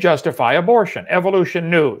want to justify abortion. Evolution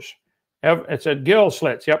News. It said gill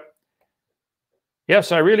slits, yep.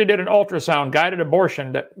 Yes, I really did an ultrasound-guided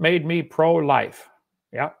abortion that made me pro-life.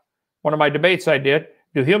 Yeah. One of my debates I did,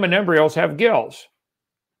 do human embryos have gills?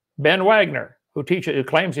 Ben Wagner, who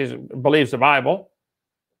claims he believes the Bible,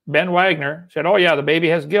 Ben Wagner said, oh yeah, the baby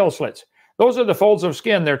has gill slits. Those are the folds of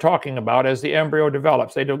skin they're talking about as the embryo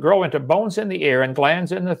develops. They grow into bones in the ear and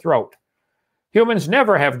glands in the throat. Humans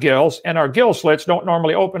never have gills, and our gill slits don't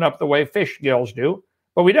normally open up the way fish gills do,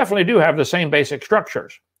 but we definitely do have the same basic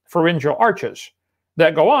structures, pharyngeal arches,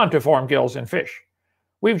 that go on to form gills in fish.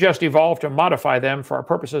 We've just evolved to modify them for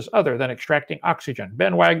purposes other than extracting oxygen.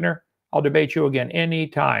 Ben Wagner, I'll debate you again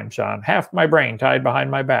anytime, son. Half my brain tied behind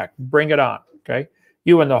my back. Bring it on, okay?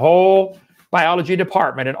 You and the whole biology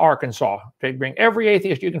department in Arkansas. Okay? Bring every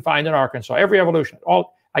atheist you can find in Arkansas, every evolutionist.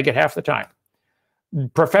 I get half the time.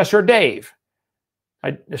 Professor Dave,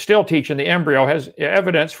 I still teaching the embryo has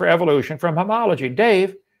evidence for evolution from homology.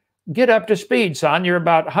 Dave, get up to speed, son. You're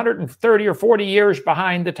about 130 or 40 years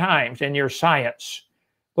behind the times in your science.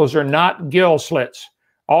 Those are not gill slits.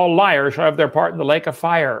 All liars shall have their part in the lake of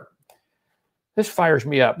fire. This fires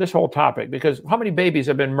me up, this whole topic, because how many babies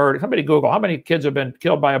have been murdered? Somebody Google, how many kids have been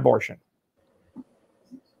killed by abortion?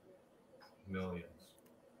 Millions.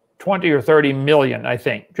 20 or 30 million, I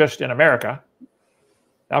think, just in America.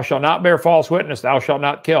 Thou shalt not bear false witness. Thou shalt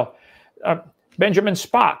not kill. Benjamin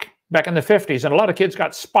Spock, back in the 50s, and a lot of kids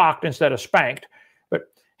got spocked instead of spanked. But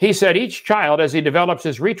he said each child, as he develops,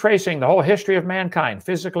 is retracing the whole history of mankind,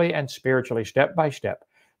 physically and spiritually, step by step.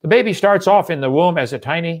 The baby starts off in the womb as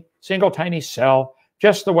a single tiny cell,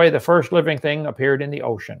 just the way the first living thing appeared in the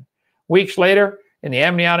ocean. Weeks later, in the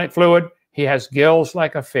amniotic fluid, he has gills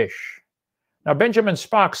like a fish. Now, Benjamin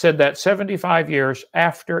Spock said that 75 years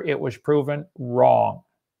after it was proven wrong.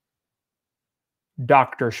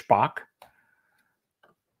 Dr. Spock.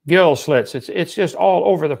 Gill slits. It's just all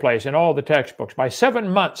over the place in all the textbooks. By 7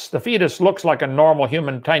 months, the fetus looks like a normal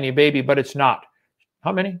human tiny baby, but it's not.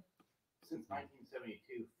 How many? Since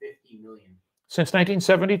 1972, 50 million. Since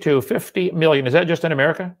 1972, 50 million. Is that just in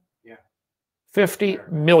America? Yeah. 50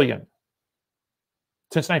 million.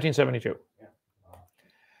 Since 1972. Yeah. Wow.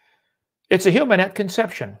 It's a human at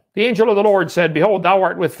conception. The angel of the Lord said, behold, thou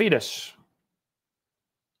art with fetus.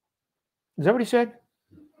 Is that what he said?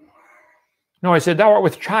 No, he said, thou art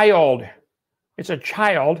with child. It's a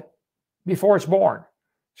child before it's born.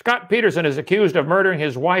 Scott Peterson is accused of murdering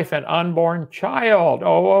his wife and unborn child.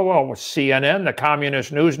 Oh, CNN, the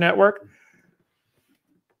communist news network,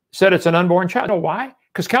 said it's an unborn child. You know why?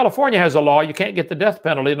 Because California has a law you can't get the death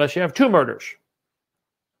penalty unless you have 2 murders.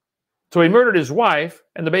 So he murdered his wife,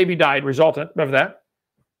 and the baby died resultant of that.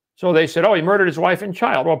 So they said, oh, he murdered his wife and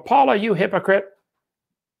child. Well, Paula, you hypocrite.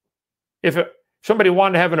 If somebody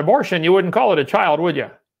wanted to have an abortion, you wouldn't call it a child, would you?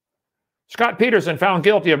 Scott Peterson found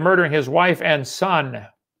guilty of murdering his wife and son.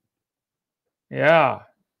 Yeah.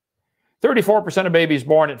 34% of babies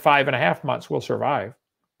born at 5.5 months will survive.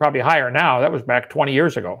 Probably higher now. That was back 20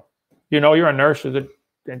 years ago. You know, you're a nurse. Can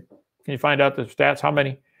you find out the stats? How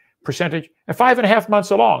many percentage? At 5.5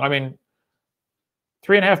 months along. I mean,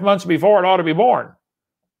 3.5 months before it ought to be born.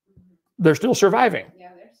 They're still surviving. Yeah,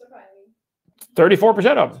 they're surviving.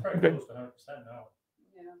 34% of them. It's pretty close to 100% now.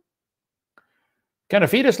 Yeah. Can a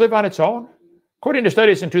fetus live on its own? According to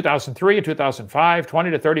studies in 2003 and 2005, 20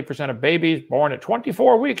 to 30% of babies born at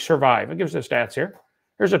 24 weeks survive. It gives the stats here.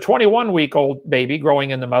 There's a 21-week-old baby growing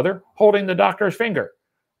in the mother, holding the doctor's finger.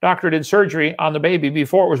 Doctor did surgery on the baby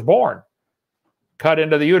before it was born. Cut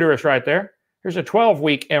into the uterus right there. Here's a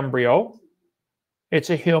 12-week embryo. It's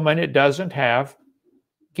a human. It doesn't have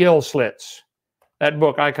gill slits. That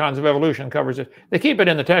book, Icons of Evolution, covers it. They keep it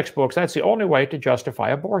in the textbooks. That's the only way to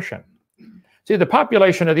justify abortion. See, the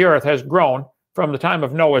population of the earth has grown from the time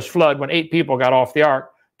of Noah's flood, when 8 people got off the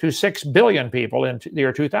ark, to 6 billion people in the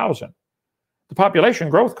year 2000. The population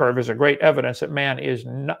growth curve is a great evidence that man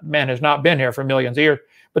has not been here for millions of years.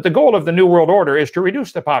 But the goal of the New World Order is to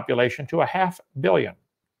reduce the population to 500 million.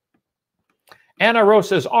 Anna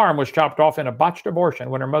Rosa's arm was chopped off in a botched abortion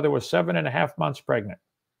when her mother was 7.5 months pregnant.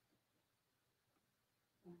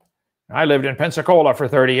 I lived in Pensacola for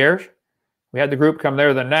 30 years. We had the group come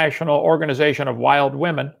there, the National Organization of Wild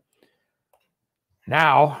Women.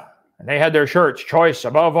 Now, and they had their shirts, choice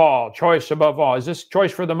above all, choice above all. Is this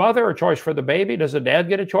choice for the mother or choice for the baby? Does the dad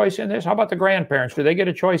get a choice in this? How about the grandparents? Do they get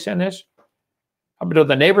a choice in this? Do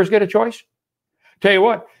the neighbors get a choice? Tell you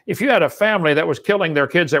what, if you had a family that was killing their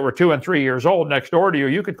kids that were 2 and 3 years old next door to you,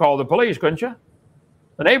 you could call the police, couldn't you?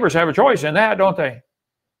 The neighbors have a choice in that, don't they?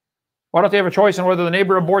 Why don't they have a choice in whether the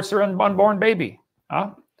neighbor aborts their unborn baby?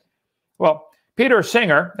 Huh? Well, Peter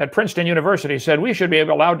Singer at Princeton University said we should be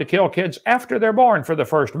allowed to kill kids after they're born for the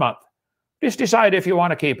first month. Just decide if you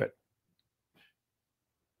want to keep it.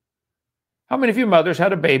 How many of you mothers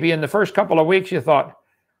had a baby in the first couple of weeks you thought,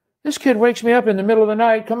 this kid wakes me up in the middle of the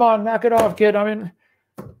night. Come on, knock it off, kid. I mean,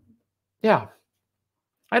 yeah.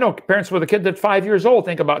 I know parents with a kid that's 5 years old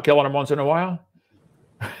think about killing them once in a while.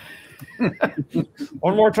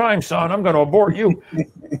 One more time, son, I'm going to abort you.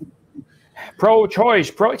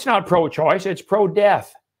 Pro-choice. It's not pro-choice, it's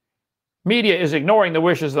pro-death. Media is ignoring the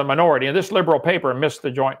wishes of the minority, and this liberal paper missed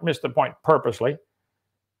the point purposely.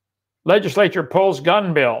 Legislature pulls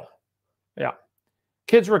gun bill. Yeah.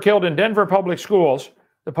 Kids were killed in Denver public schools.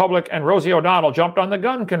 The public and Rosie O'Donnell jumped on the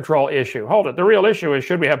gun control issue. Hold it. The real issue is,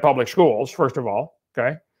 should we have public schools, first of all?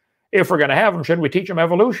 Okay. If we're going to have them, should we teach them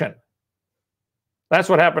evolution? That's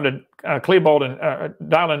what happened to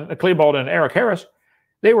Klebold and Eric Harris.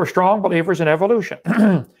 They were strong believers in evolution.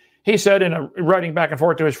 He said in a writing back and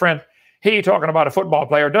forth to his friend, he, talking about a football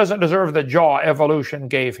player, doesn't deserve the jaw evolution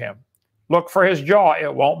gave him. Look for his jaw.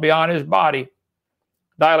 It won't be on his body.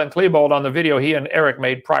 Dylan Klebold on the video he and Eric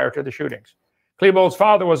made prior to the shootings. Klebold's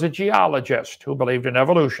father was a geologist who believed in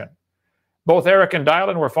evolution. Both Eric and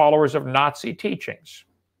Dylan were followers of Nazi teachings.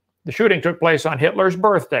 The shooting took place on Hitler's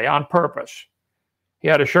birthday on purpose. He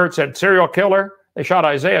had a shirt that said serial killer. They shot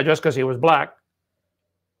Isaiah just because he was black.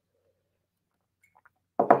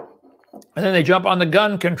 And then they jump on the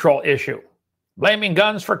gun control issue. Blaming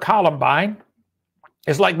guns for Columbine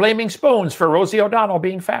is like blaming spoons for Rosie O'Donnell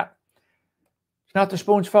being fat. It's not the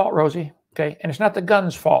spoon's fault, Rosie, okay? And it's not the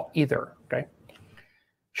gun's fault either, okay?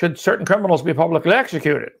 Should certain criminals be publicly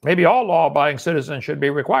executed? Maybe all law-abiding citizens should be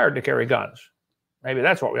required to carry guns. Maybe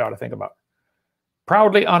that's what we ought to think about.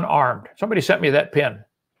 Proudly unarmed. Somebody sent me that pin.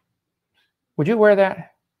 Would you wear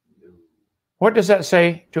that? What does that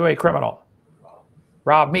say to a criminal?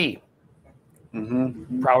 Rob me.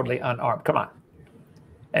 Mm-hmm. Proudly unarmed. Come on.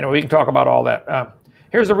 Anyway, we can talk about all that.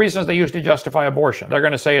 Here's the reasons they use to justify abortion. They're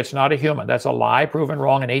going to say it's not a human. That's a lie proven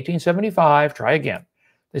wrong in 1875. Try again.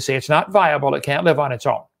 They say it's not viable. It can't live on its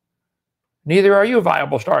own. Neither are you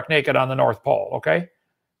viable stark naked on the North Pole, okay?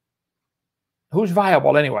 Who's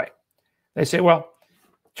viable anyway? They say, well,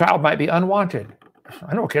 child might be unwanted.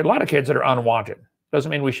 I know a lot of kids that are unwanted. Doesn't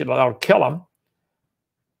mean we should allow to kill them.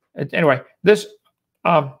 Anyway, this,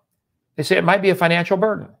 they say it might be a financial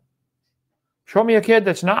burden. Show me a kid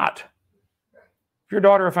that's not. Is your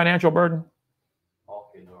daughter a financial burden?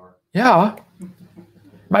 All kids are. Yeah.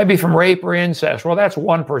 Might be from rape or incest. Well, that's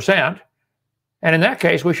 1%. And in that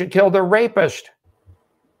case, we should kill the rapist,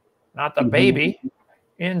 not the baby.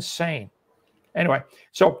 Insane. Anyway,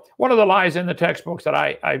 so one of the lies in the textbooks that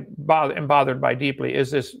I am bothered by deeply is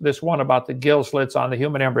this one about the gill slits on the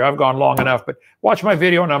human embryo. I've gone long enough, but watch my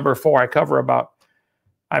video number 4. I cover about,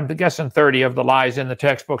 I'm guessing 30 of the lies in the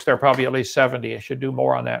textbooks. There are probably at least 70. I should do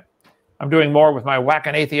more on that. I'm doing more with my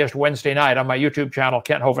Whackin' Atheist Wednesday night on my YouTube channel,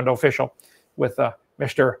 Kent Hovind Official, with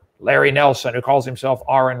Mr. Larry Nelson, who calls himself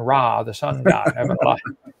Aaron Ra, the sun god.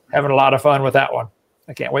 Having a lot of fun with that one.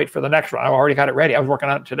 I can't wait for the next one. I've already got it ready. I was working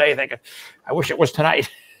on it today thinking, I wish it was tonight.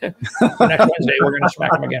 The next Wednesday, we're going to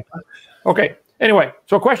smack them again. Okay. Anyway,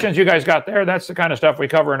 so questions you guys got there, that's the kind of stuff we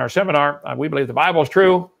cover in our seminar. We believe the Bible is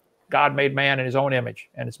true. God made man in his own image,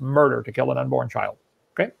 and it's murder to kill an unborn child.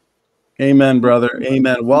 Okay? Amen, brother.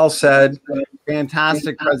 Amen. Well said.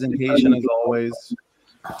 Fantastic presentation as always.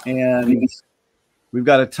 And we've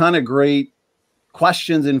got a ton of great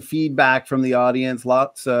questions and feedback from the audience.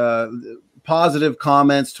 Lots of positive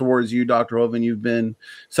comments towards you, Dr. Hovind. You've been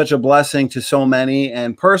such a blessing to so many.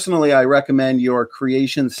 And personally, I recommend your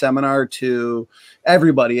creation seminar to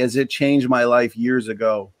everybody, as it changed my life years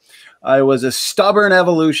ago. I was a stubborn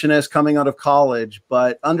evolutionist coming out of college,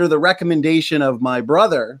 but under the recommendation of my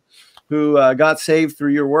brother, who got saved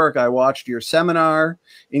through your work, I watched your seminar,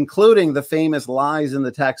 including the famous lies in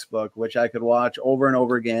the textbook, which I could watch over and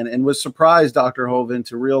over again, and was surprised, Dr. Hovind,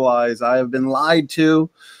 to realize I have been lied to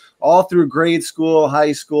all through grade school,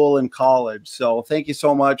 high school, and college. So thank you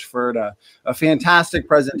so much for a fantastic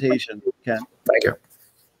presentation, Ken. Thank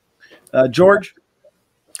you. George,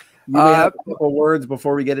 you may have a couple words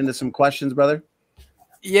before we get into some questions, brother.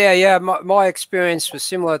 Yeah. My experience was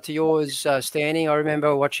similar to yours, Stanley. I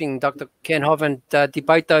remember watching Dr. Ken Hovind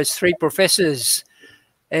debate those 3 professors,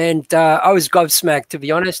 and I was gobsmacked, to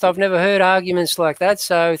be honest. I've never heard arguments like that,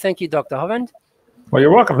 so thank you, Dr. Hovind. Well,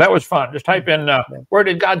 you're welcome. That was fun. Just type in "Where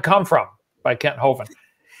Did God Come From" by Kent Hovind.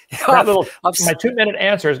 My 2-minute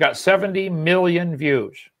answer has got 70 million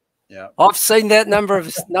views. Yeah, I've seen that number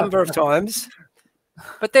of times.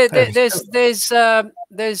 But there's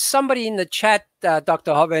somebody in the chat,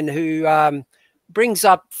 Dr. Hovind, who brings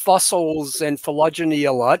up fossils and phylogeny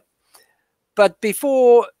a lot. But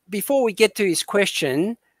before we get to his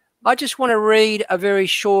question, I just want to read a very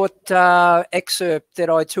short excerpt that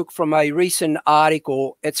I took from a recent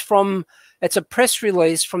article. It's a press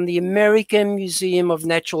release from the American Museum of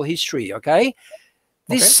Natural History, okay?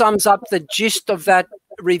 This sums up the gist of that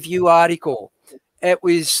review article. It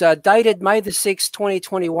was dated May the 6th,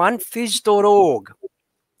 2021, phys.org.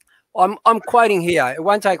 I'm quoting here. It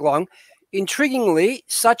won't take long. Intriguingly,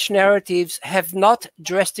 such narratives have not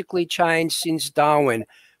drastically changed since Darwin.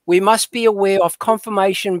 We must be aware of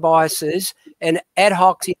confirmation biases and ad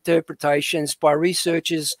hoc interpretations by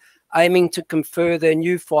researchers aiming to confer their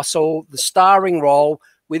new fossil the starring role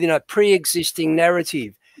within a pre-existing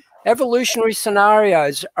narrative. Evolutionary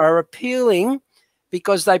scenarios are appealing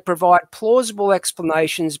because they provide plausible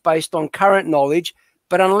explanations based on current knowledge,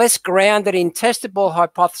 but unless grounded in testable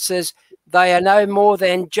hypotheses, they are no more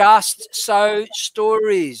than just so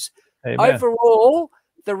stories. Amen. Overall,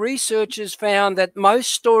 the researchers found that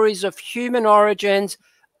most stories of human origins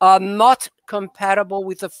are not compatible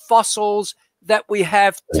with the fossils that we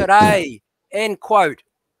have today. End quote.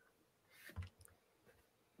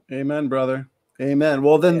 Amen, brother. Amen.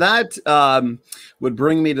 Well, then that would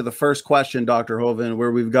bring me to the first question, Dr. Hovind,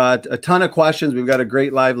 where we've got a ton of questions. We've got a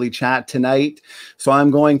great lively chat tonight. So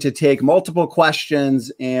I'm going to take multiple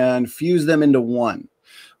questions and fuse them into one.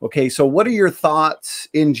 Okay, so what are your thoughts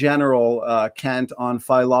in general, Kent, on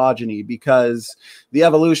phylogeny? Because the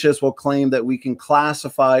evolutionists will claim that we can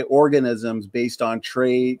classify organisms based on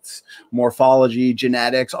traits, morphology,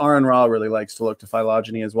 genetics. Aaron Ra really likes to look to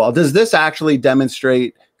phylogeny as well. Does this actually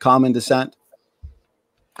demonstrate common descent?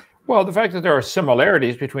 Well, the fact that there are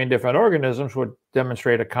similarities between different organisms would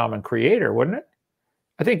demonstrate a common creator, wouldn't it?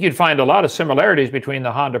 I think you'd find a lot of similarities between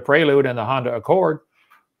the Honda Prelude and the Honda Accord.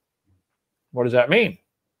 What does that mean?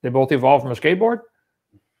 They both evolved from a skateboard?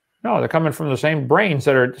 No, they're coming from the same brains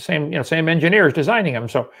that are the same, same engineers designing them.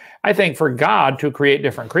 So I think for God to create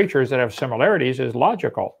different creatures that have similarities is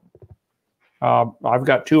logical. I've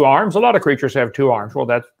got 2 arms. A lot of creatures have 2 arms. Well,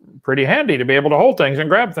 that's pretty handy to be able to hold things and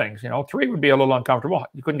grab things. 3 would be a little uncomfortable.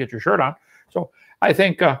 You couldn't get your shirt on. So I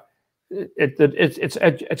think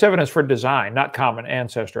it's evidence for design, not common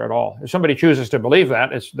ancestor at all. If somebody chooses to believe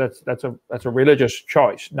that, that's a religious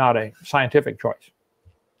choice, not a scientific choice.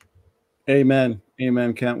 Amen.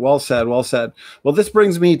 Amen, Kent. Well said. Well said. Well, this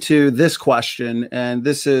brings me to this question, and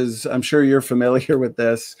this is, I'm sure you're familiar with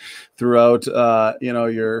this throughout,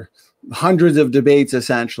 your hundreds of debates,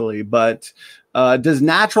 essentially. But does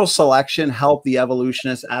natural selection help the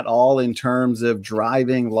evolutionists at all in terms of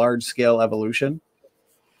driving large-scale evolution?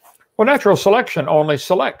 Well, natural selection only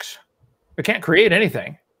selects. It can't create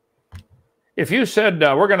anything. If you said,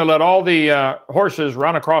 we're going to let all the horses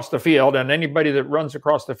run across the field, and anybody that runs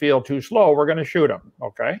across the field too slow, we're going to shoot them,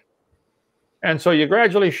 okay? And so you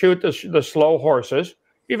gradually shoot the slow horses.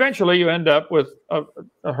 Eventually, you end up with a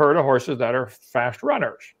herd of horses that are fast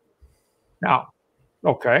runners. Now,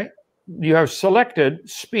 okay, you have selected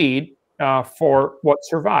speed for what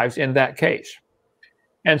survives in that case.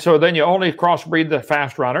 And so then you only crossbreed the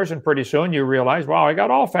fast runners, and pretty soon you realize, wow, I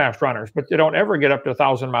got all fast runners, but they don't ever get up to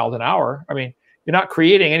 1,000 miles an hour. I mean, you're not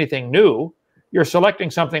creating anything new. You're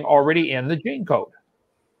selecting something already in the gene code.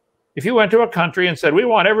 If you went to a country and said, we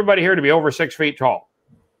want everybody here to be over 6 feet tall,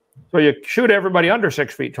 so you shoot everybody under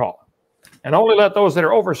 6 feet tall and only let those that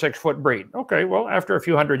are over 6 foot breed. Okay, well, after a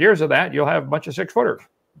few hundred years of that, you'll have a bunch of 6-footers,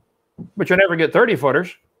 but you'll never get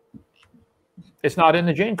 30-footers. It's not in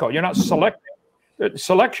the gene code. You're not selecting.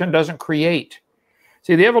 Selection doesn't create.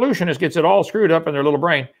 See, the evolutionist gets it all screwed up in their little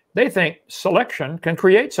brain. They think selection can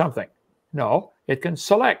create something. No, it can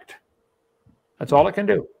select. That's all it can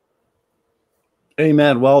do.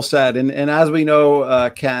 Amen. Well said. And as we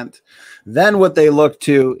know, Kent, then what they look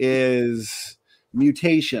to is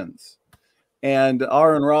mutations. And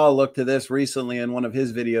Aaron Ra looked to this recently in one of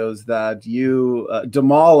his videos that you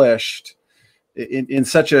demolished in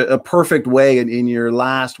such a perfect way in your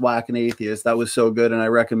last Whack an Atheist. That was so good, and I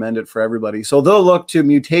recommend it for everybody. So they'll look to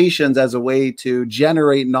mutations as a way to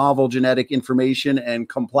generate novel genetic information and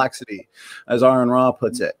complexity, as Aaron Ra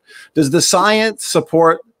puts it. Does the science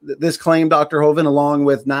support this claim, Dr. Hovind, along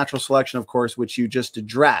with natural selection, of course, which you just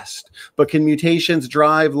addressed? But can mutations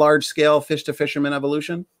drive large-scale fish-to-fisherman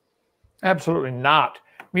evolution? Absolutely not.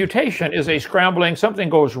 Mutation is a scrambling, something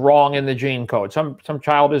goes wrong in the gene code. Some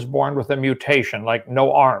child is born with a mutation, like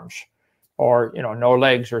no arms, or no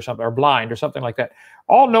legs, or something, or blind, or something like that.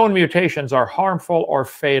 All known mutations are harmful or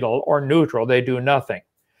fatal or neutral. They do nothing.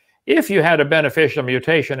 If you had a beneficial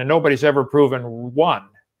mutation, and nobody's ever proven one,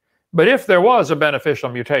 but if there was a beneficial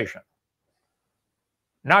mutation,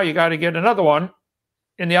 now you got to get another one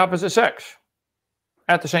in the opposite sex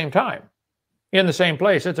at the same time, in the same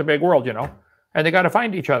place. It's a big world, and they got to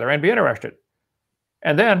find each other and be interested.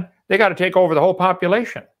 And then they got to take over the whole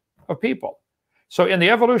population of people. So in the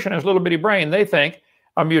evolutionist little bitty brain, they think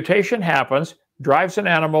a mutation happens, drives an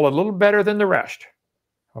animal a little better than the rest.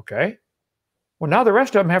 Okay? Well, now the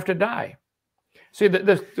rest of them have to die. See,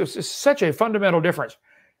 this is such a fundamental difference.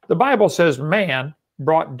 The Bible says man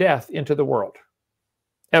brought death into the world.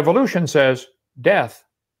 Evolution says death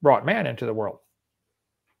brought man into the world.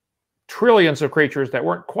 Trillions of creatures that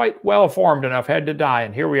weren't quite well formed enough had to die,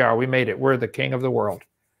 and here we are. We made it. We're the king of the world.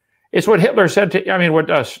 It's what Hitler said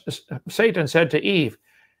to, Satan said to Eve.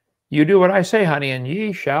 You do what I say, honey, and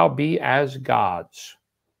ye shall be as gods.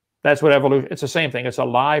 That's what evolution, it's the same thing. It's a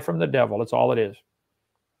lie from the devil. That's all it is.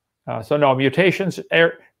 So no, mutations,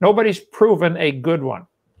 nobody's proven a good one.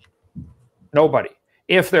 Nobody.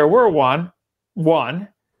 If there were one,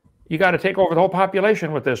 you got to take over the whole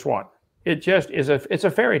population with this one. It just is it's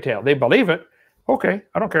a fairy tale. They believe it. Okay,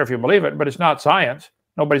 I don't care if you believe it, but it's not science.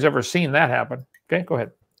 Nobody's ever seen that happen. Okay, go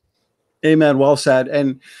ahead. Amen. Well said.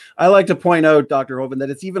 And I like to point out, Dr. Hovind,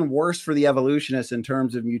 that it's even worse for the evolutionists in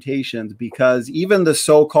terms of mutations, because even the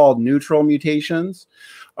so-called neutral mutations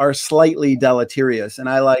are slightly deleterious. And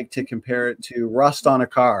I like to compare it to rust on a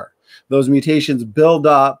car. Those mutations build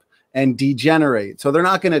up and degenerate. So they're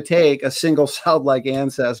not going to take a single-celled like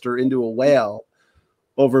ancestor into a whale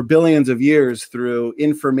over billions of years through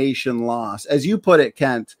information loss. As you put it,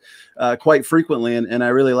 Kent, quite frequently, and I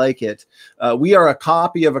really like it, we are a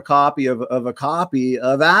copy of a copy of a copy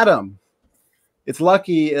of Adam. It's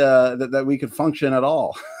lucky that we could function at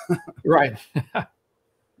all. Right.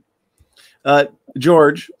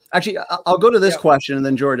 George, actually, I'll go to this question, and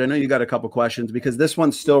then George, I know you got a couple questions, because this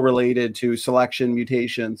one's still related to selection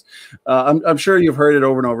mutations. I'm sure you've heard it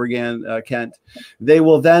over and over again, Kent. They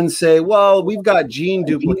will then say, well, we've got gene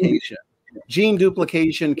duplication. Gene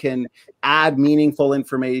duplication can add meaningful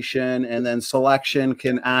information, and then selection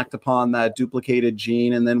can act upon that duplicated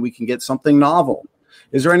gene, and then we can get something novel.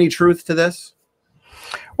 Is there any truth to this?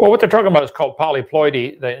 Well, what they're talking about is called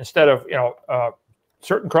polyploidy. That instead of,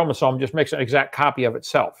 certain chromosome just makes an exact copy of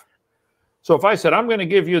itself. So if I said, I'm going to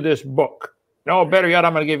give you this book, no, better yet,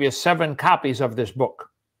 I'm going to give you 7 copies of this book.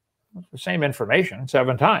 It's the same information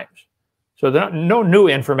 7 times. So no new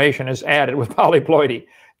information is added with polyploidy.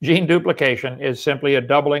 Gene duplication is simply a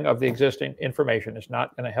doubling of the existing information. It's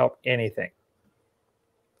not going to help anything.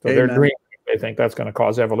 So they're dreaming. They think that's going to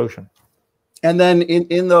cause evolution. And then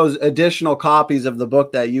in those additional copies of the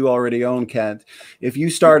book that you already own, Kent, if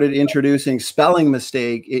you started introducing spelling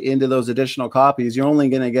mistake into those additional copies, you're only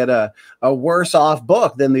going to get a worse off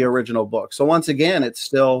book than the original book. So once again, it's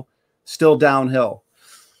still downhill.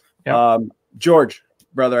 Yep. George,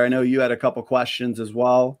 brother, I know you had a couple questions as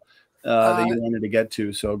well that you wanted to get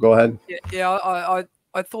to. So go ahead. Yeah,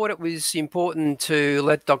 I thought it was important to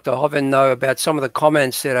let Dr. Hovind know about some of the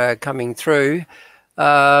comments that are coming through.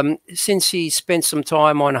 Since he spent some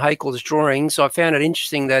time on Haeckel's drawings, I found it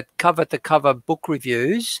interesting that cover-to-cover book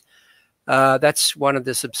reviews, that's one of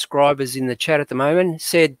the subscribers in the chat at the moment,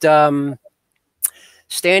 said,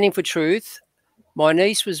 standing for truth, my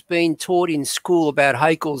niece was being taught in school about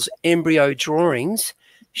Haeckel's embryo drawings.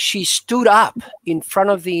 She stood up in front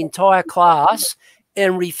of the entire class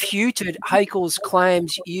and refuted Haeckel's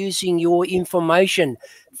claims using your information.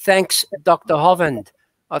 Thanks, Dr. Hovind.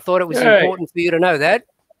 I thought it was important for you to know that.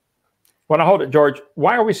 Well, now hold it, George.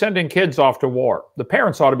 Why are we sending kids off to war? The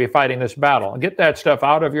parents ought to be fighting this battle. And get that stuff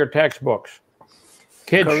out of your textbooks.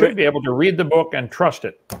 Kids should be able to read the book and trust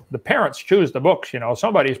it. The parents choose the books. You know,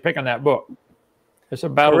 somebody's picking that book. It's a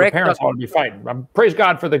battle the parents ought to be fighting. Praise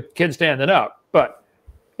God for the kids standing up, but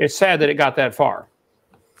it's sad that it got that far.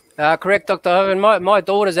 Correct, Dr. Hovind. My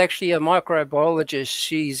daughter's actually a microbiologist.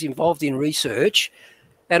 She's involved in research.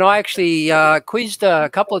 And I actually quizzed her a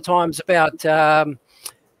couple of times about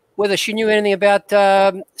whether she knew anything about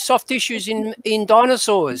soft tissues in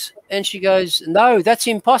dinosaurs. And she goes, no, that's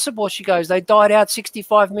impossible. She goes, they died out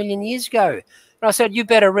 65 million years ago. And I said, you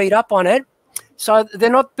better read up on it. So they're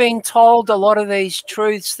not being told a lot of these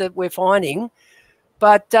truths that we're finding.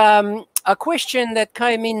 But a question that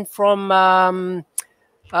came in from Raman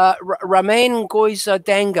Goiza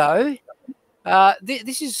Dango,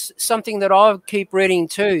 this is something that I keep reading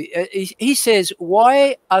too. He says,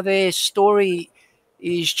 why are their story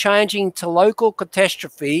is changing to local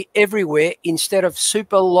catastrophe everywhere instead of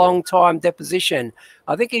super long time deposition?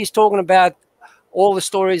 I think he's talking about all the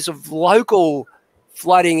stories of local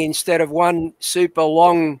flooding instead of one super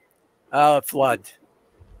long flood.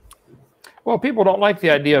 Well, people don't like the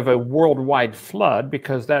idea of a worldwide flood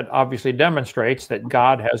because that obviously demonstrates that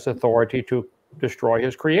God has authority to destroy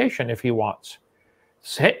his creation if he wants.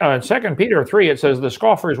 In 2 Peter 3, it says the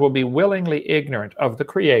scoffers will be willingly ignorant of the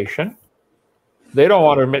creation. They don't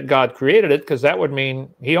want to admit God created it because that would mean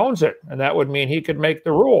he owns it, and that would mean he could make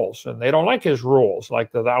the rules, and they don't like his rules,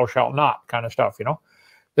 like the thou shalt not kind of stuff, you know.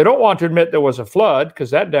 They don't want to admit there was a flood because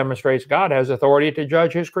that demonstrates God has authority to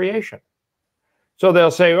judge his creation. So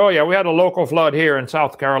they'll say, oh, yeah, we had a local flood here in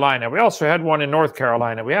South Carolina. We also had one in North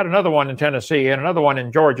Carolina. We had another one in Tennessee and another one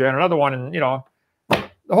in Georgia and another one in, you know,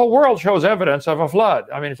 the whole world shows evidence of a flood.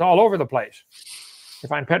 I mean, it's all over the place. You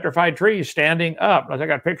find petrified trees standing up. I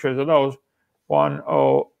got pictures of those.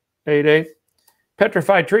 1088.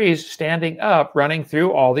 Petrified trees standing up, running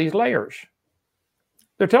through all these layers.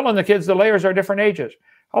 They're telling the kids the layers are different ages.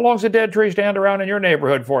 How long does a dead tree stand around in your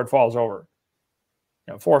neighborhood before it falls over?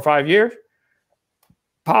 You know, 4 or 5 years?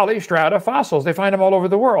 Polystrata fossils. They find them all over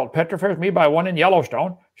the world. Petrified me by one in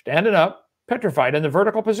Yellowstone, standing up, petrified in the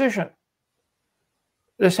vertical position.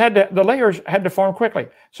 The layers had to form quickly.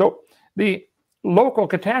 So the local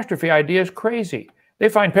catastrophe idea is crazy. They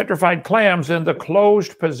find petrified clams in the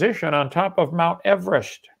closed position on top of Mount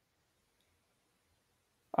Everest.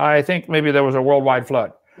 I think maybe there was a worldwide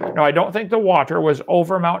flood. No, I don't think the water was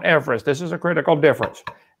over Mount Everest. This is a critical difference.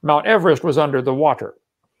 Mount Everest was under the water.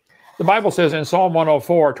 The Bible says in Psalm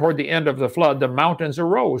 104, toward the end of the flood, the mountains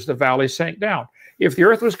arose, the valleys sank down. If the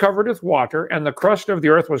earth was covered with water and the crust of the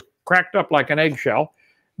earth was cracked up like an eggshell,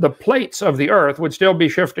 the plates of the earth would still be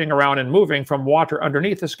shifting around and moving from water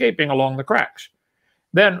underneath, escaping along the cracks.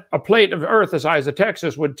 Then a plate of earth the size of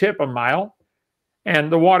Texas would tip a mile,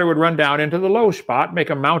 and the water would run down into the low spot, make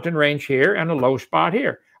a mountain range here and a low spot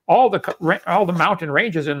here. All the mountain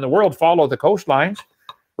ranges in the world follow the coastlines.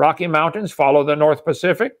 Rocky Mountains follow the North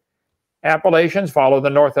Pacific. Appalachians follow the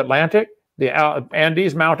North Atlantic. The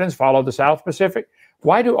Andes Mountains follow the South Pacific.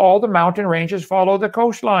 Why do all the mountain ranges follow the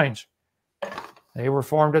coastlines? They were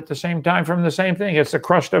formed at the same time from the same thing. It's the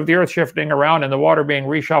crust of the earth shifting around and the water being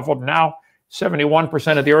reshuffled. Now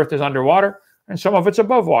 71% of the earth is underwater and some of it's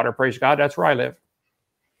above water. Praise God. That's where I live.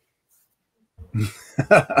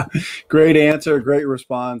 Great answer. Great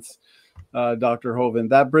response, Dr. Hovind.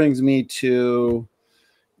 That brings me to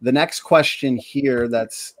the next question here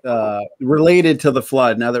that's related to the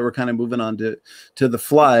flood, now that we're kind of moving on to the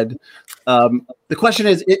flood, the question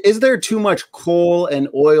is there too much coal and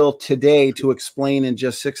oil today to explain in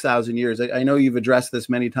just 6,000 years? I know you've addressed this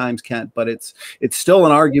many times, Kent, but it's still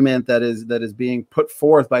an argument that is being put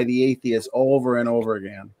forth by the atheists over and over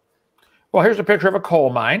again. Well, here's a picture of a coal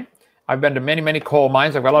mine. I've been to many, many coal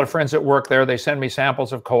mines. I've got a lot of friends that work there. They send me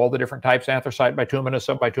samples of coal, the different types: anthracite, bituminous,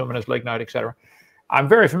 subbituminous, lignite, etc. I'm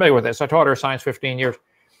very familiar with this. I taught her science 15 years.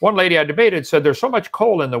 One lady I debated said there's so much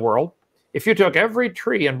coal in the world, if you took every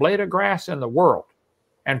tree and blade of grass in the world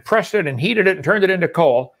and pressed it and heated it and turned it into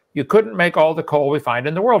coal, you couldn't make all the coal we find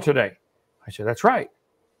in the world today. I said, that's right.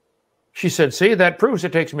 She said, see, that proves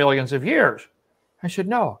it takes millions of years. I said,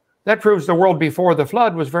 no, that proves the world before the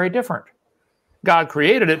flood was very different. God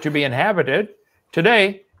created it to be inhabited.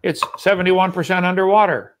 Today, it's 71%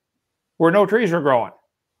 underwater, where no trees are growing.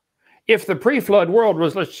 If the pre-flood world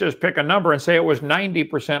was, let's just pick a number and say it was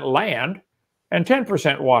 90% land and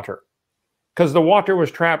 10% water, because the water was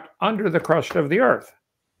trapped under the crust of the earth.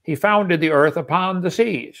 He founded the earth upon the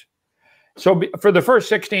seas. So for the first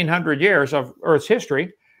 1,600 years of Earth's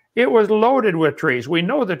history, it was loaded with trees. We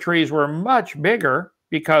know the trees were much bigger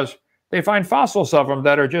because they find fossils of them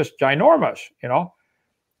that are just ginormous, you know.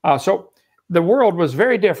 So the world was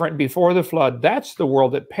very different before the flood. That's the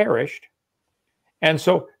world that perished. And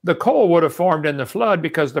so the coal would have formed in the flood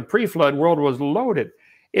because the pre-flood world was loaded.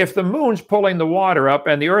 If the moon's pulling the water up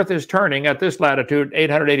and the earth is turning at this latitude,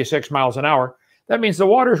 886 miles an hour, that means the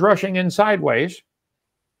water's rushing in sideways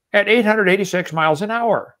at 886 miles an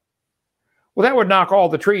hour. Well, that would knock all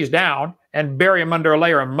the trees down and bury them under a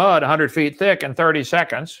layer of mud 100 feet thick in 30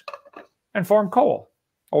 seconds and form coal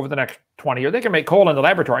over the next 20 years. They can make coal in the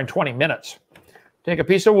laboratory in 20 minutes. Take a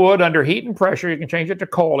piece of wood under heat and pressure, you can change it to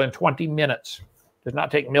coal in 20 minutes. Does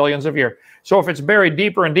not take millions of years. So if it's buried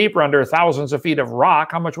deeper and deeper under thousands of feet of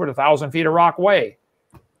rock, how much would 1,000 feet of rock weigh?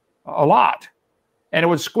 A lot. And it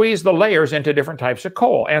would squeeze the layers into different types of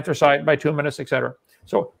coal, anthracite, bituminous, etc.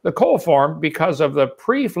 So the coal formed because of the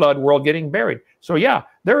pre-flood world getting buried. So yeah,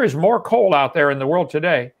 there is more coal out there in the world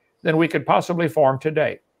today than we could possibly form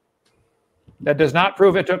today. That does not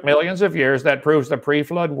prove it took millions of years. That proves the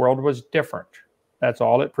pre-flood world was different. That's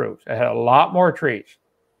all it proves. It had a lot more trees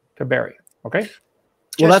to bury. Okay?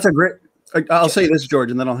 Well, that's a great, I'll say this,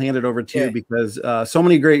 George, and then I'll hand it over to you, because so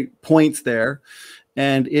many great points there.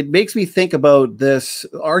 And it makes me think about this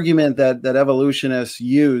argument that evolutionists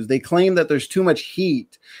use. They claim that there's too much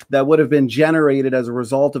heat that would have been generated as a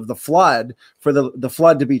result of the flood for the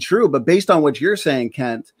flood to be true. But based on what you're saying,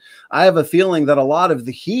 Kent, I have a feeling that a lot of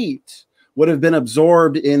the heat would have been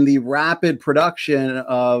absorbed in the rapid production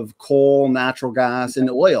of coal, natural gas,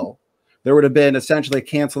 and oil. There would have been essentially a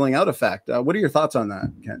canceling out effect. What are your thoughts on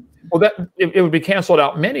that, Ken? Well, it would be canceled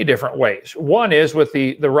out many different ways. One is with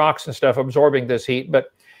the rocks and stuff absorbing this heat.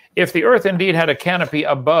 But if the earth indeed had a canopy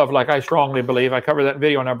above, like I strongly believe, I covered that in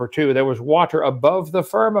video number 2, there was water above the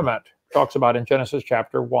firmament. Talks about in Genesis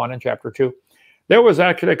chapter 1 and chapter 2. There was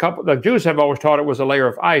actually a couple, the Jews have always taught it was a layer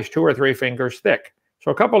of ice 2 or 3 fingers thick.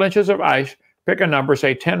 So a couple inches of ice, pick a number,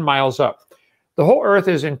 say 10 miles up. The whole earth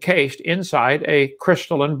is encased inside a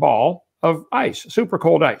crystalline ball of ice, super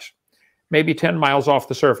cold ice, maybe 10 miles off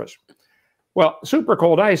the surface. Well, super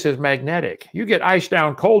cold ice is magnetic. You get ice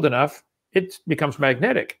down cold enough, it becomes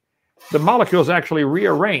magnetic. The molecules actually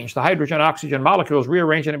rearrange. The hydrogen-oxygen molecules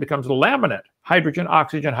rearrange and it becomes laminate. Hydrogen,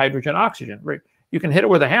 oxygen, hydrogen, oxygen. You can hit it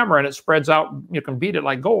with a hammer and it spreads out. You can beat it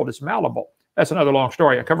like gold. It's malleable. That's another long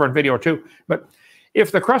story. I cover in video 2. But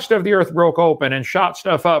if the crust of the earth broke open and shot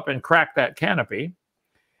stuff up and cracked that canopy,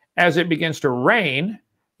 as it begins to rain,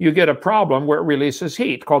 you get a problem where it releases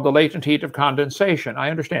heat called the latent heat of condensation. I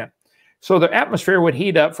understand. So the atmosphere would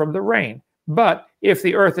heat up from the rain. But if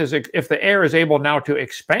the air is able now to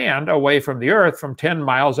expand away from the earth from 10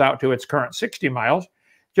 miles out to its current 60 miles,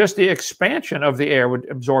 just the expansion of the air would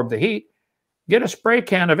absorb the heat. Get a spray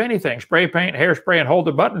can of anything, spray paint, hairspray, and hold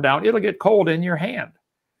the button down. It'll get cold in your hand.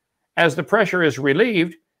 As the pressure is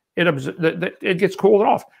relieved, it gets cooled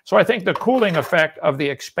off. So I think the cooling effect of the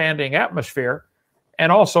expanding atmosphere,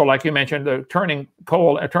 and also, like you mentioned, the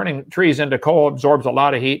turning trees into coal absorbs a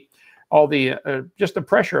lot of heat. All the just the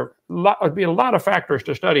pressure would be a lot of factors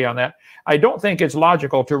to study on that. I don't think it's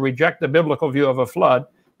logical to reject the biblical view of a flood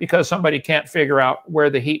because somebody can't figure out where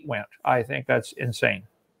the heat went. I think that's insane.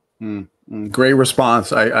 Great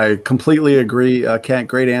response. I completely agree. Kent,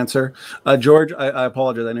 great answer. George, I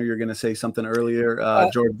apologize. I know you were going to say something earlier.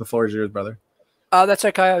 George, the floor is yours, brother. That's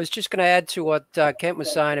okay. I was just going to add to what Kent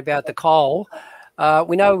was saying about the coal.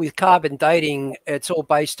 We know with carbon dating, it's all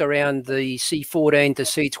based around the C14 to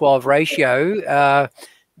C12 ratio.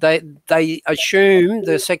 they assume,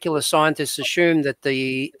 the secular scientists assume that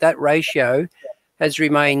that ratio has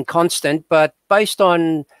remained constant, but based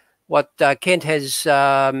on what Kent has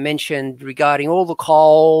mentioned regarding all the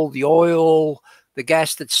coal, the oil, the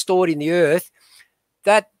gas that's stored in the earth,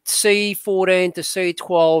 that C14 to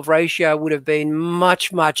C12 ratio would have been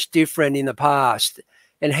much, much different in the past.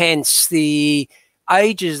 And hence the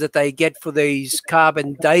ages that they get for these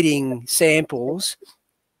carbon dating samples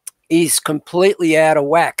is completely out of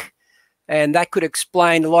whack. And that could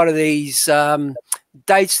explain a lot of these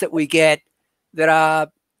dates that we get that are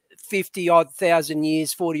 50-odd thousand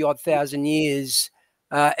years, 40-odd thousand years,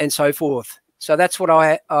 and so forth. So that's what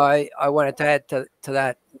I wanted to add to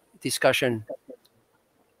that discussion.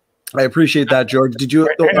 I appreciate that, George. Did you?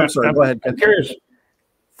 Oh, I'm sorry. Go ahead. I'm curious.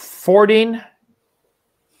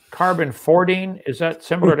 Carbon 14, is that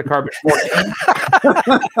similar to carbon 14?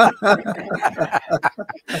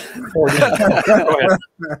 14. Go ahead.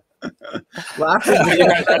 Laughter. You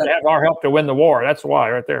guys had to have our help to win the war. That's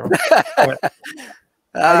why, right there. I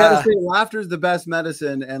gotta say, laughter is the best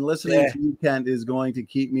medicine, and listening to you, Kent, is going to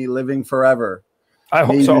keep me living forever. I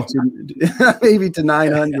hope so. Maybe to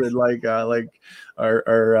 900, like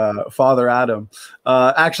our father Adam.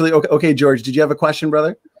 Actually, okay, George, did you have a question,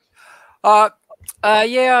 brother?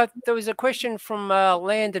 Yeah, there was a question from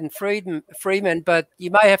Landon Freeman, but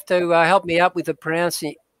you may have to help me up with the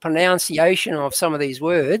pronunciation of some of these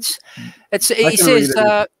words.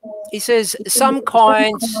 He says some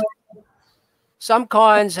kinds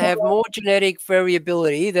have more genetic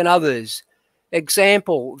variability than others.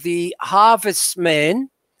 Example, the harvestman,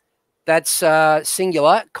 that's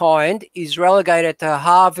singular, kind, is relegated to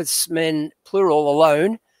harvestmen, plural,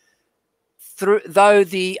 alone, though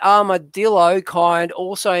the armadillo kind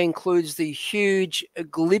also includes the huge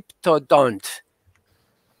glyptodont.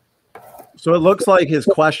 So it looks like his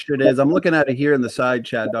question is, I'm looking at it here in the side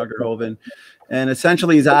chat, Dr. Hovind, and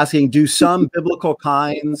essentially he's asking, do some biblical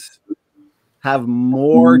kinds have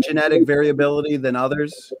more genetic variability than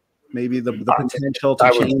others? Maybe the potential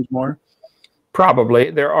to change more? Probably.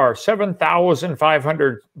 There are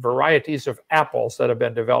 7,500 varieties of apples that have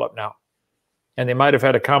been developed now. And they might have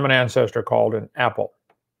had a common ancestor called an apple.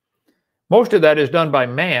 Most of that is done by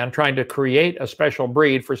man trying to create a special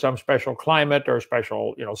breed for some special climate or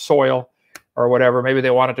special, soil or whatever. Maybe they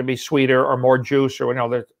want it to be sweeter or more juice, or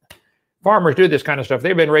the farmers do this kind of stuff.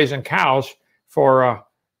 They've been raising cows for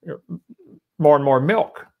more and more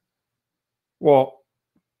milk. Well,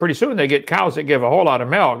 pretty soon they get cows that give a whole lot of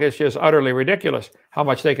milk. It's just utterly ridiculous how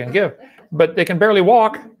much they can give. But they can barely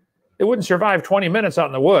walk. They wouldn't survive 20 minutes out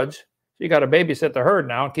in the woods. You got to babysit the herd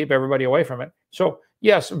now and keep everybody away from it. So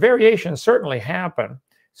yes, variations certainly happen.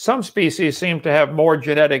 Some species seem to have more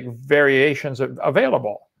genetic variations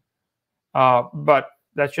available, but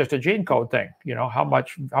that's just a gene code thing. How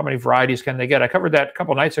many varieties can they get? I covered that a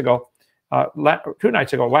couple nights ago, 2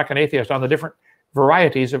 nights ago, Whack an Atheist, on the different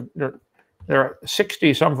varieties of. There are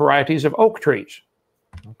 60 some varieties of oak trees.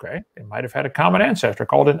 Okay, they might have had a common ancestor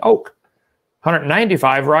called an oak.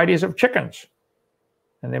 195 varieties of chickens.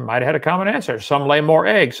 And they might have had a common ancestor. Some lay more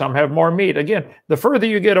eggs, some have more meat. Again, the further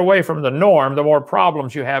you get away from the norm, the more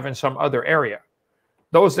problems you have in some other area.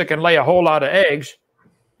 Those that can lay a whole lot of eggs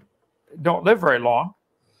don't live very long,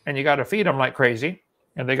 and you got to feed them like crazy,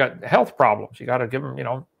 and they got health problems. You got to give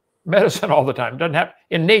them, medicine all the time. Doesn't happen.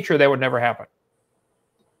 In nature, that would never happen.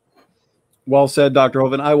 Well said, Dr.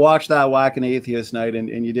 Hovind. I watched that Whack an Atheist night,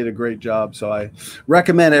 and you did a great job. So I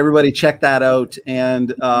recommend everybody check that out.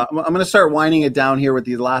 And I'm going to start winding it down here with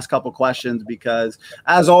these last couple questions because,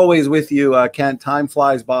 as always with you, Kent, time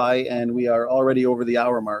flies by, and we are already over the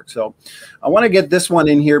hour mark. So I want to get this one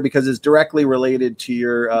in here because it's directly related to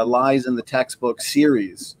your Lies in the Textbook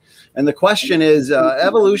series. And the question is,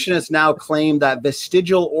 evolutionists now claim that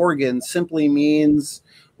vestigial organ simply means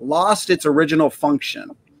lost its original function,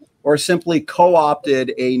 or simply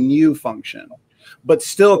co-opted a new function, but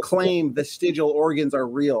still claim vestigial organs are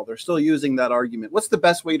real. They're still using that argument. What's the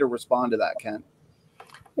best way to respond to that, Ken?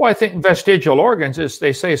 Well, I think vestigial organs is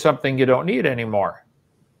they say something you don't need anymore.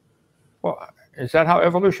 Well, is that how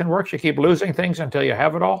evolution works? You keep losing things until you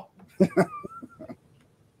have it all?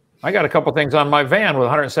 I got a couple things on my van with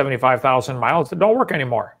 175,000 miles that don't work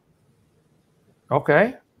anymore.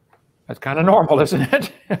 Okay, that's kind of normal, isn't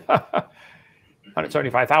it?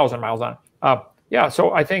 175,000 miles on. Yeah,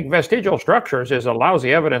 so I think vestigial structures is a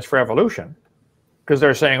lousy evidence for evolution because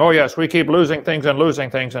they're saying, oh, yes, we keep losing things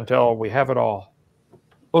until we have it all.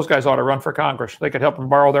 Those guys ought to run for Congress. They could help them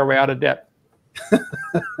borrow their way out of debt.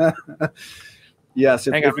 Yes,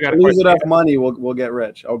 if we lose enough money, we'll get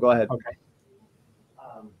rich. Oh, go ahead. Okay.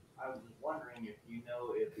 I was wondering if you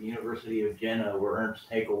know if the University of Jena, where Ernst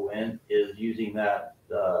Haeckel went, is using that.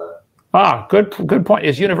 Good point.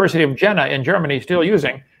 Is University of Jena in Germany still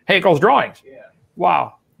using Haeckel's drawings? Yeah.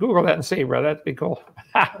 Wow. Google that and see, brother. That'd be cool.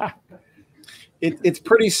 It's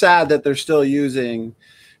pretty sad that they're still using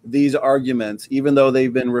these arguments, even though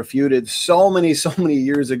they've been refuted so many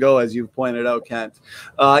years ago, as you've pointed out, Kent.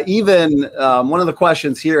 Even one of the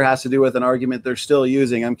questions here has to do with an argument they're still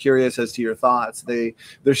using. I'm curious as to your thoughts.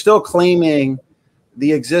 They're still claiming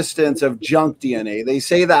the existence of junk DNA. They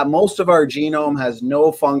say that most of our genome has no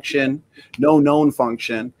function, no known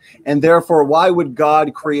function, and therefore, why would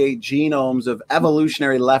God create genomes of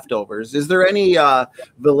evolutionary leftovers? Is there any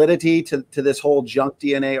validity to this whole junk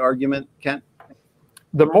DNA argument, Kent?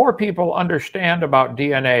 The more people understand about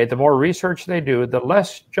DNA, the more research they do, the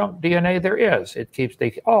less junk DNA there is. It keeps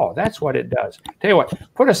oh, that's what it does. Tell you what,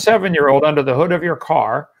 put a 7-year-old under the hood of your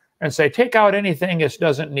car and say, take out anything it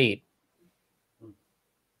doesn't need.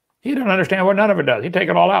 He doesn't understand what none of it does. He'd take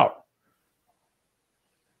it all out.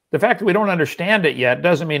 The fact that we don't understand it yet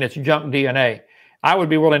doesn't mean it's junk DNA. I would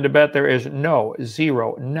be willing to bet there is no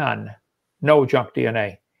junk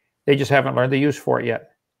DNA. They just haven't learned the use for it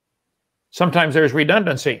yet. Sometimes there's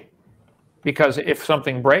redundancy because if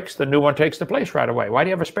something breaks, the new one takes the place right away. Why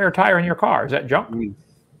do you have a spare tire in your car? Is that junk?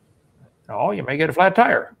 No, you may get a flat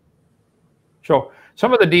tire. So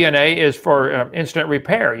some of the DNA is for instant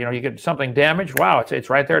repair. You know, you get something damaged. Wow, it's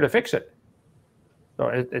right there to fix it. So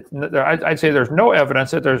I'd say there's no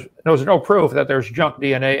evidence that there's no proof that there's junk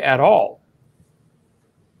DNA at all.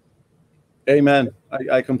 Amen.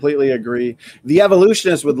 I completely agree. The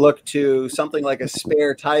evolutionists would look to something like a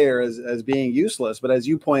spare tire as being useless, but as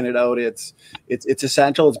you pointed out, it's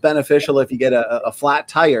essential. It's beneficial if you get a flat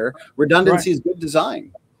tire. Redundancy is good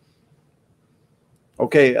design.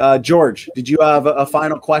 Okay, George, did you have a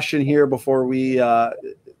final question here before we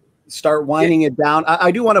start winding it down? I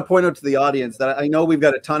do want to point out to the audience that I know we've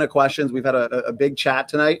got a ton of questions. We've had a big chat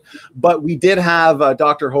tonight, but we did have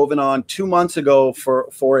Dr. Hovind on 2 months ago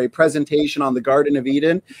for a presentation on the Garden of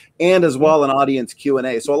Eden and as well an audience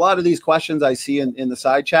Q&A. So a lot of these questions I see in the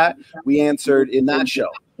side chat, we answered in that show.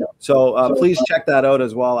 So please check that out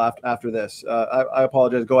as well after this. I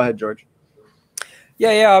apologize. Go ahead, George.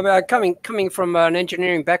 Yeah. Coming from an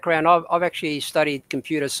engineering background, I've actually studied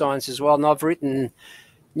computer science as well, and I've written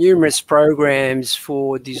numerous programs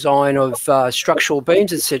for design of structural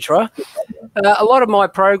beams, etc. A lot of my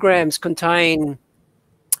programs contain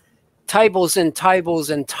tables and tables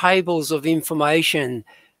and tables of information.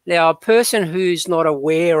 Now, a person who's not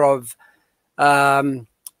aware of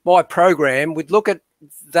my program would look at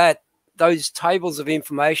those tables of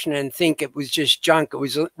information and think it was just junk.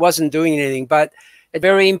 It wasn't doing anything, but it's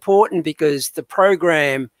very important because the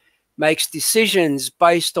program makes decisions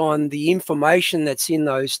based on the information that's in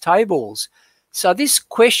those tables. So this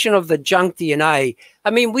question of the junk DNA, I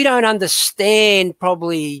mean, we don't understand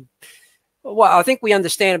probably, well, I think we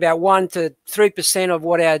understand about 1 to 3% of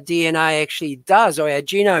what our DNA actually does, or our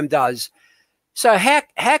genome does. So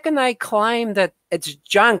how can they claim that it's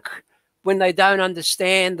junk when they don't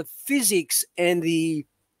understand the physics and the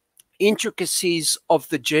intricacies of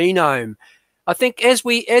the genome? I think as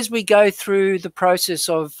we go through the process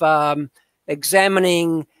of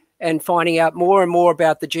examining and finding out more and more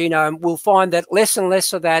about the genome, we'll find that less and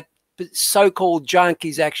less of that so-called junk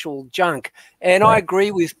is actual junk. And right. I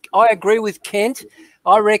agree with Kent.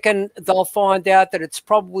 I reckon they'll find out that it's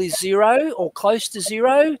probably 0 or close to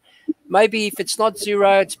 0. Maybe if it's not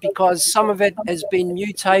 0, it's because some of it has been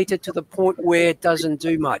mutated to the point where it doesn't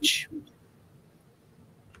do much.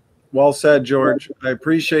 Well said, George. I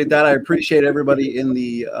appreciate that. I appreciate everybody in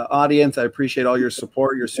the audience. I appreciate all your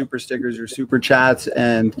support, your super stickers, your super chats,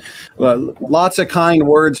 and lots of kind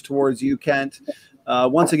words towards you, Kent.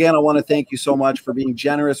 Once again, I want to thank you so much for being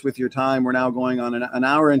generous with your time. We're now going on an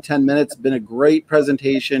hour and 10 minutes. Been a great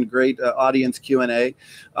presentation, great audience Q&A.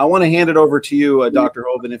 I want to hand it over to you, Dr.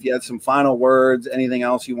 Hovind, if you had some final words, anything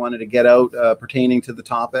else you wanted to get out pertaining to the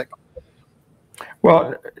topic.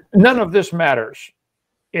 Well, none of this matters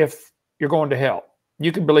if you're going to hell.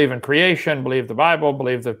 You can believe in creation, believe the Bible,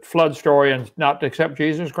 believe the flood story, and not accept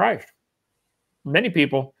Jesus Christ. Many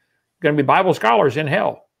people are going to be Bible scholars in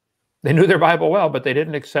hell. They knew their Bible well, but they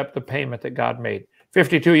didn't accept the payment that God made.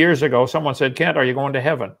 52 years ago, someone said, Kent, are you going to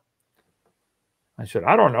heaven? I said,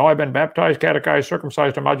 I don't know. I've been baptized, catechized,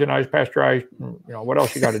 circumcised, homogenized, pasteurized. You know, what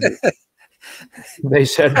else you got to do? They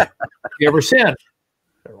said, you ever sinned?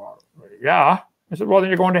 I said, well, yeah. I said, well, then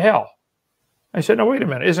you're going to hell. I said, no, wait a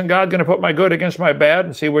minute. Isn't God going to put my good against my bad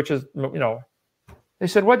and see which is, you know? They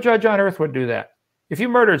said, what judge on earth would do that? If you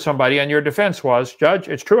murdered somebody and your defense was, Judge,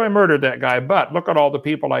 it's true I murdered that guy, but look at all the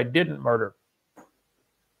people I didn't murder.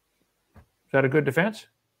 Is that a good defense?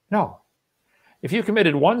 No. If you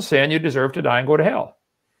committed one sin, you deserve to die and go to hell.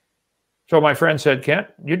 So my friend said, Kent,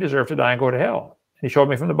 you deserve to die and go to hell. And he showed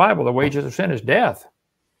me from the Bible, the wages of sin is death.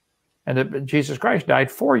 And that Jesus Christ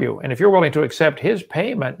died for you. And if you're willing to accept his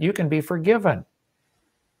payment, you can be forgiven.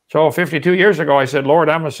 So 52 years ago, I said, Lord,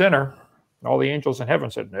 I'm a sinner. All the angels in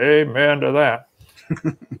heaven said, amen to that.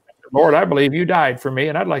 Lord, I believe you died for me,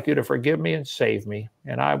 and I'd like you to forgive me and save me.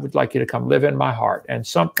 And I would like you to come live in my heart. And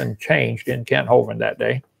something changed in Kent Hovind that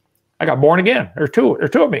day. I got born again. There's two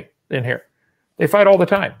of me in here. They fight all the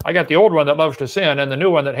time. I got the old one that loves to sin and the new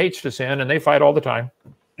one that hates to sin, and they fight all the time.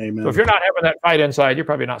 Amen. So if you're not having that fight inside, you're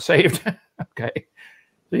probably not saved. Okay.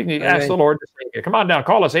 So you can ask the Lord to save you. Come on down.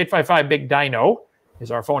 Call us. 855-BIG-DINO is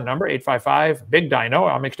our phone number. 855-BIG-DINO.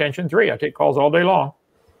 I'm extension 3. I take calls all day long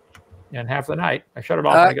and half the night. I shut it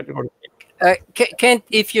off when I get to go to sleep. Kent,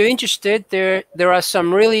 if you're interested, there are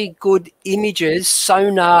some really good images,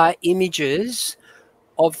 sonar images,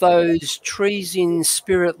 of those trees in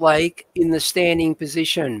Spirit Lake in the standing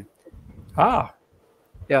position. Ah.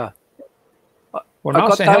 Yeah. Well,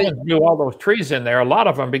 now St. Helens blew all those trees in there. A lot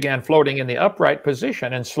of them began floating in the upright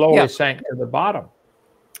position and slowly sank to the bottom.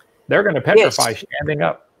 They're going to petrify standing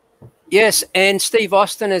up. Yes, and Steve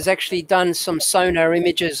Austin has actually done some sonar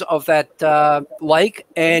images of that lake,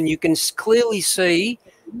 and you can clearly see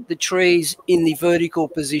the trees in the vertical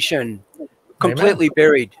position, completely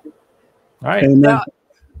buried. All right. Now,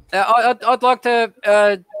 I'd like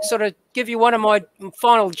to sort of give you one of my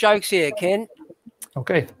final jokes here, Ken.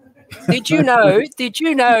 Okay. Did you know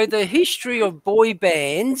the history of boy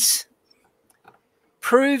bands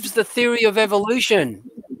proves the theory of evolution?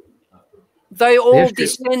 They all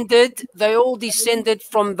descended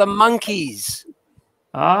from the monkeys.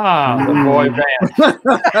 Ah, the boy band.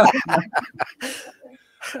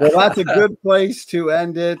 Well, that's a good place to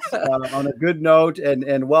end it on a good note,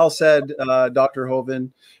 and well said, Dr.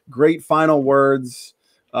 Hovind. Great final words.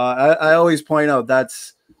 I always point out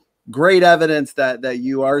that's great evidence that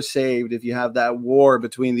you are saved if you have that war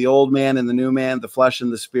between the old man and the new man, the flesh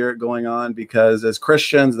and the spirit going on, because as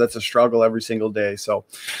Christians, that's a struggle every single day. So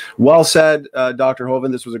well said, Dr.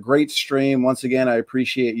 Hovind. This was a great stream. Once again, I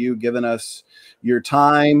appreciate you giving us your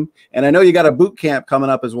time. And I know you got a boot camp coming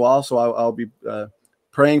up as well, so I'll be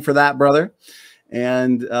praying for that, brother.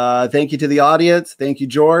 And thank you to the audience. Thank you,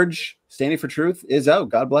 George. Standing for Truth is out.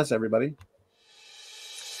 God bless everybody.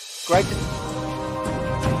 Great.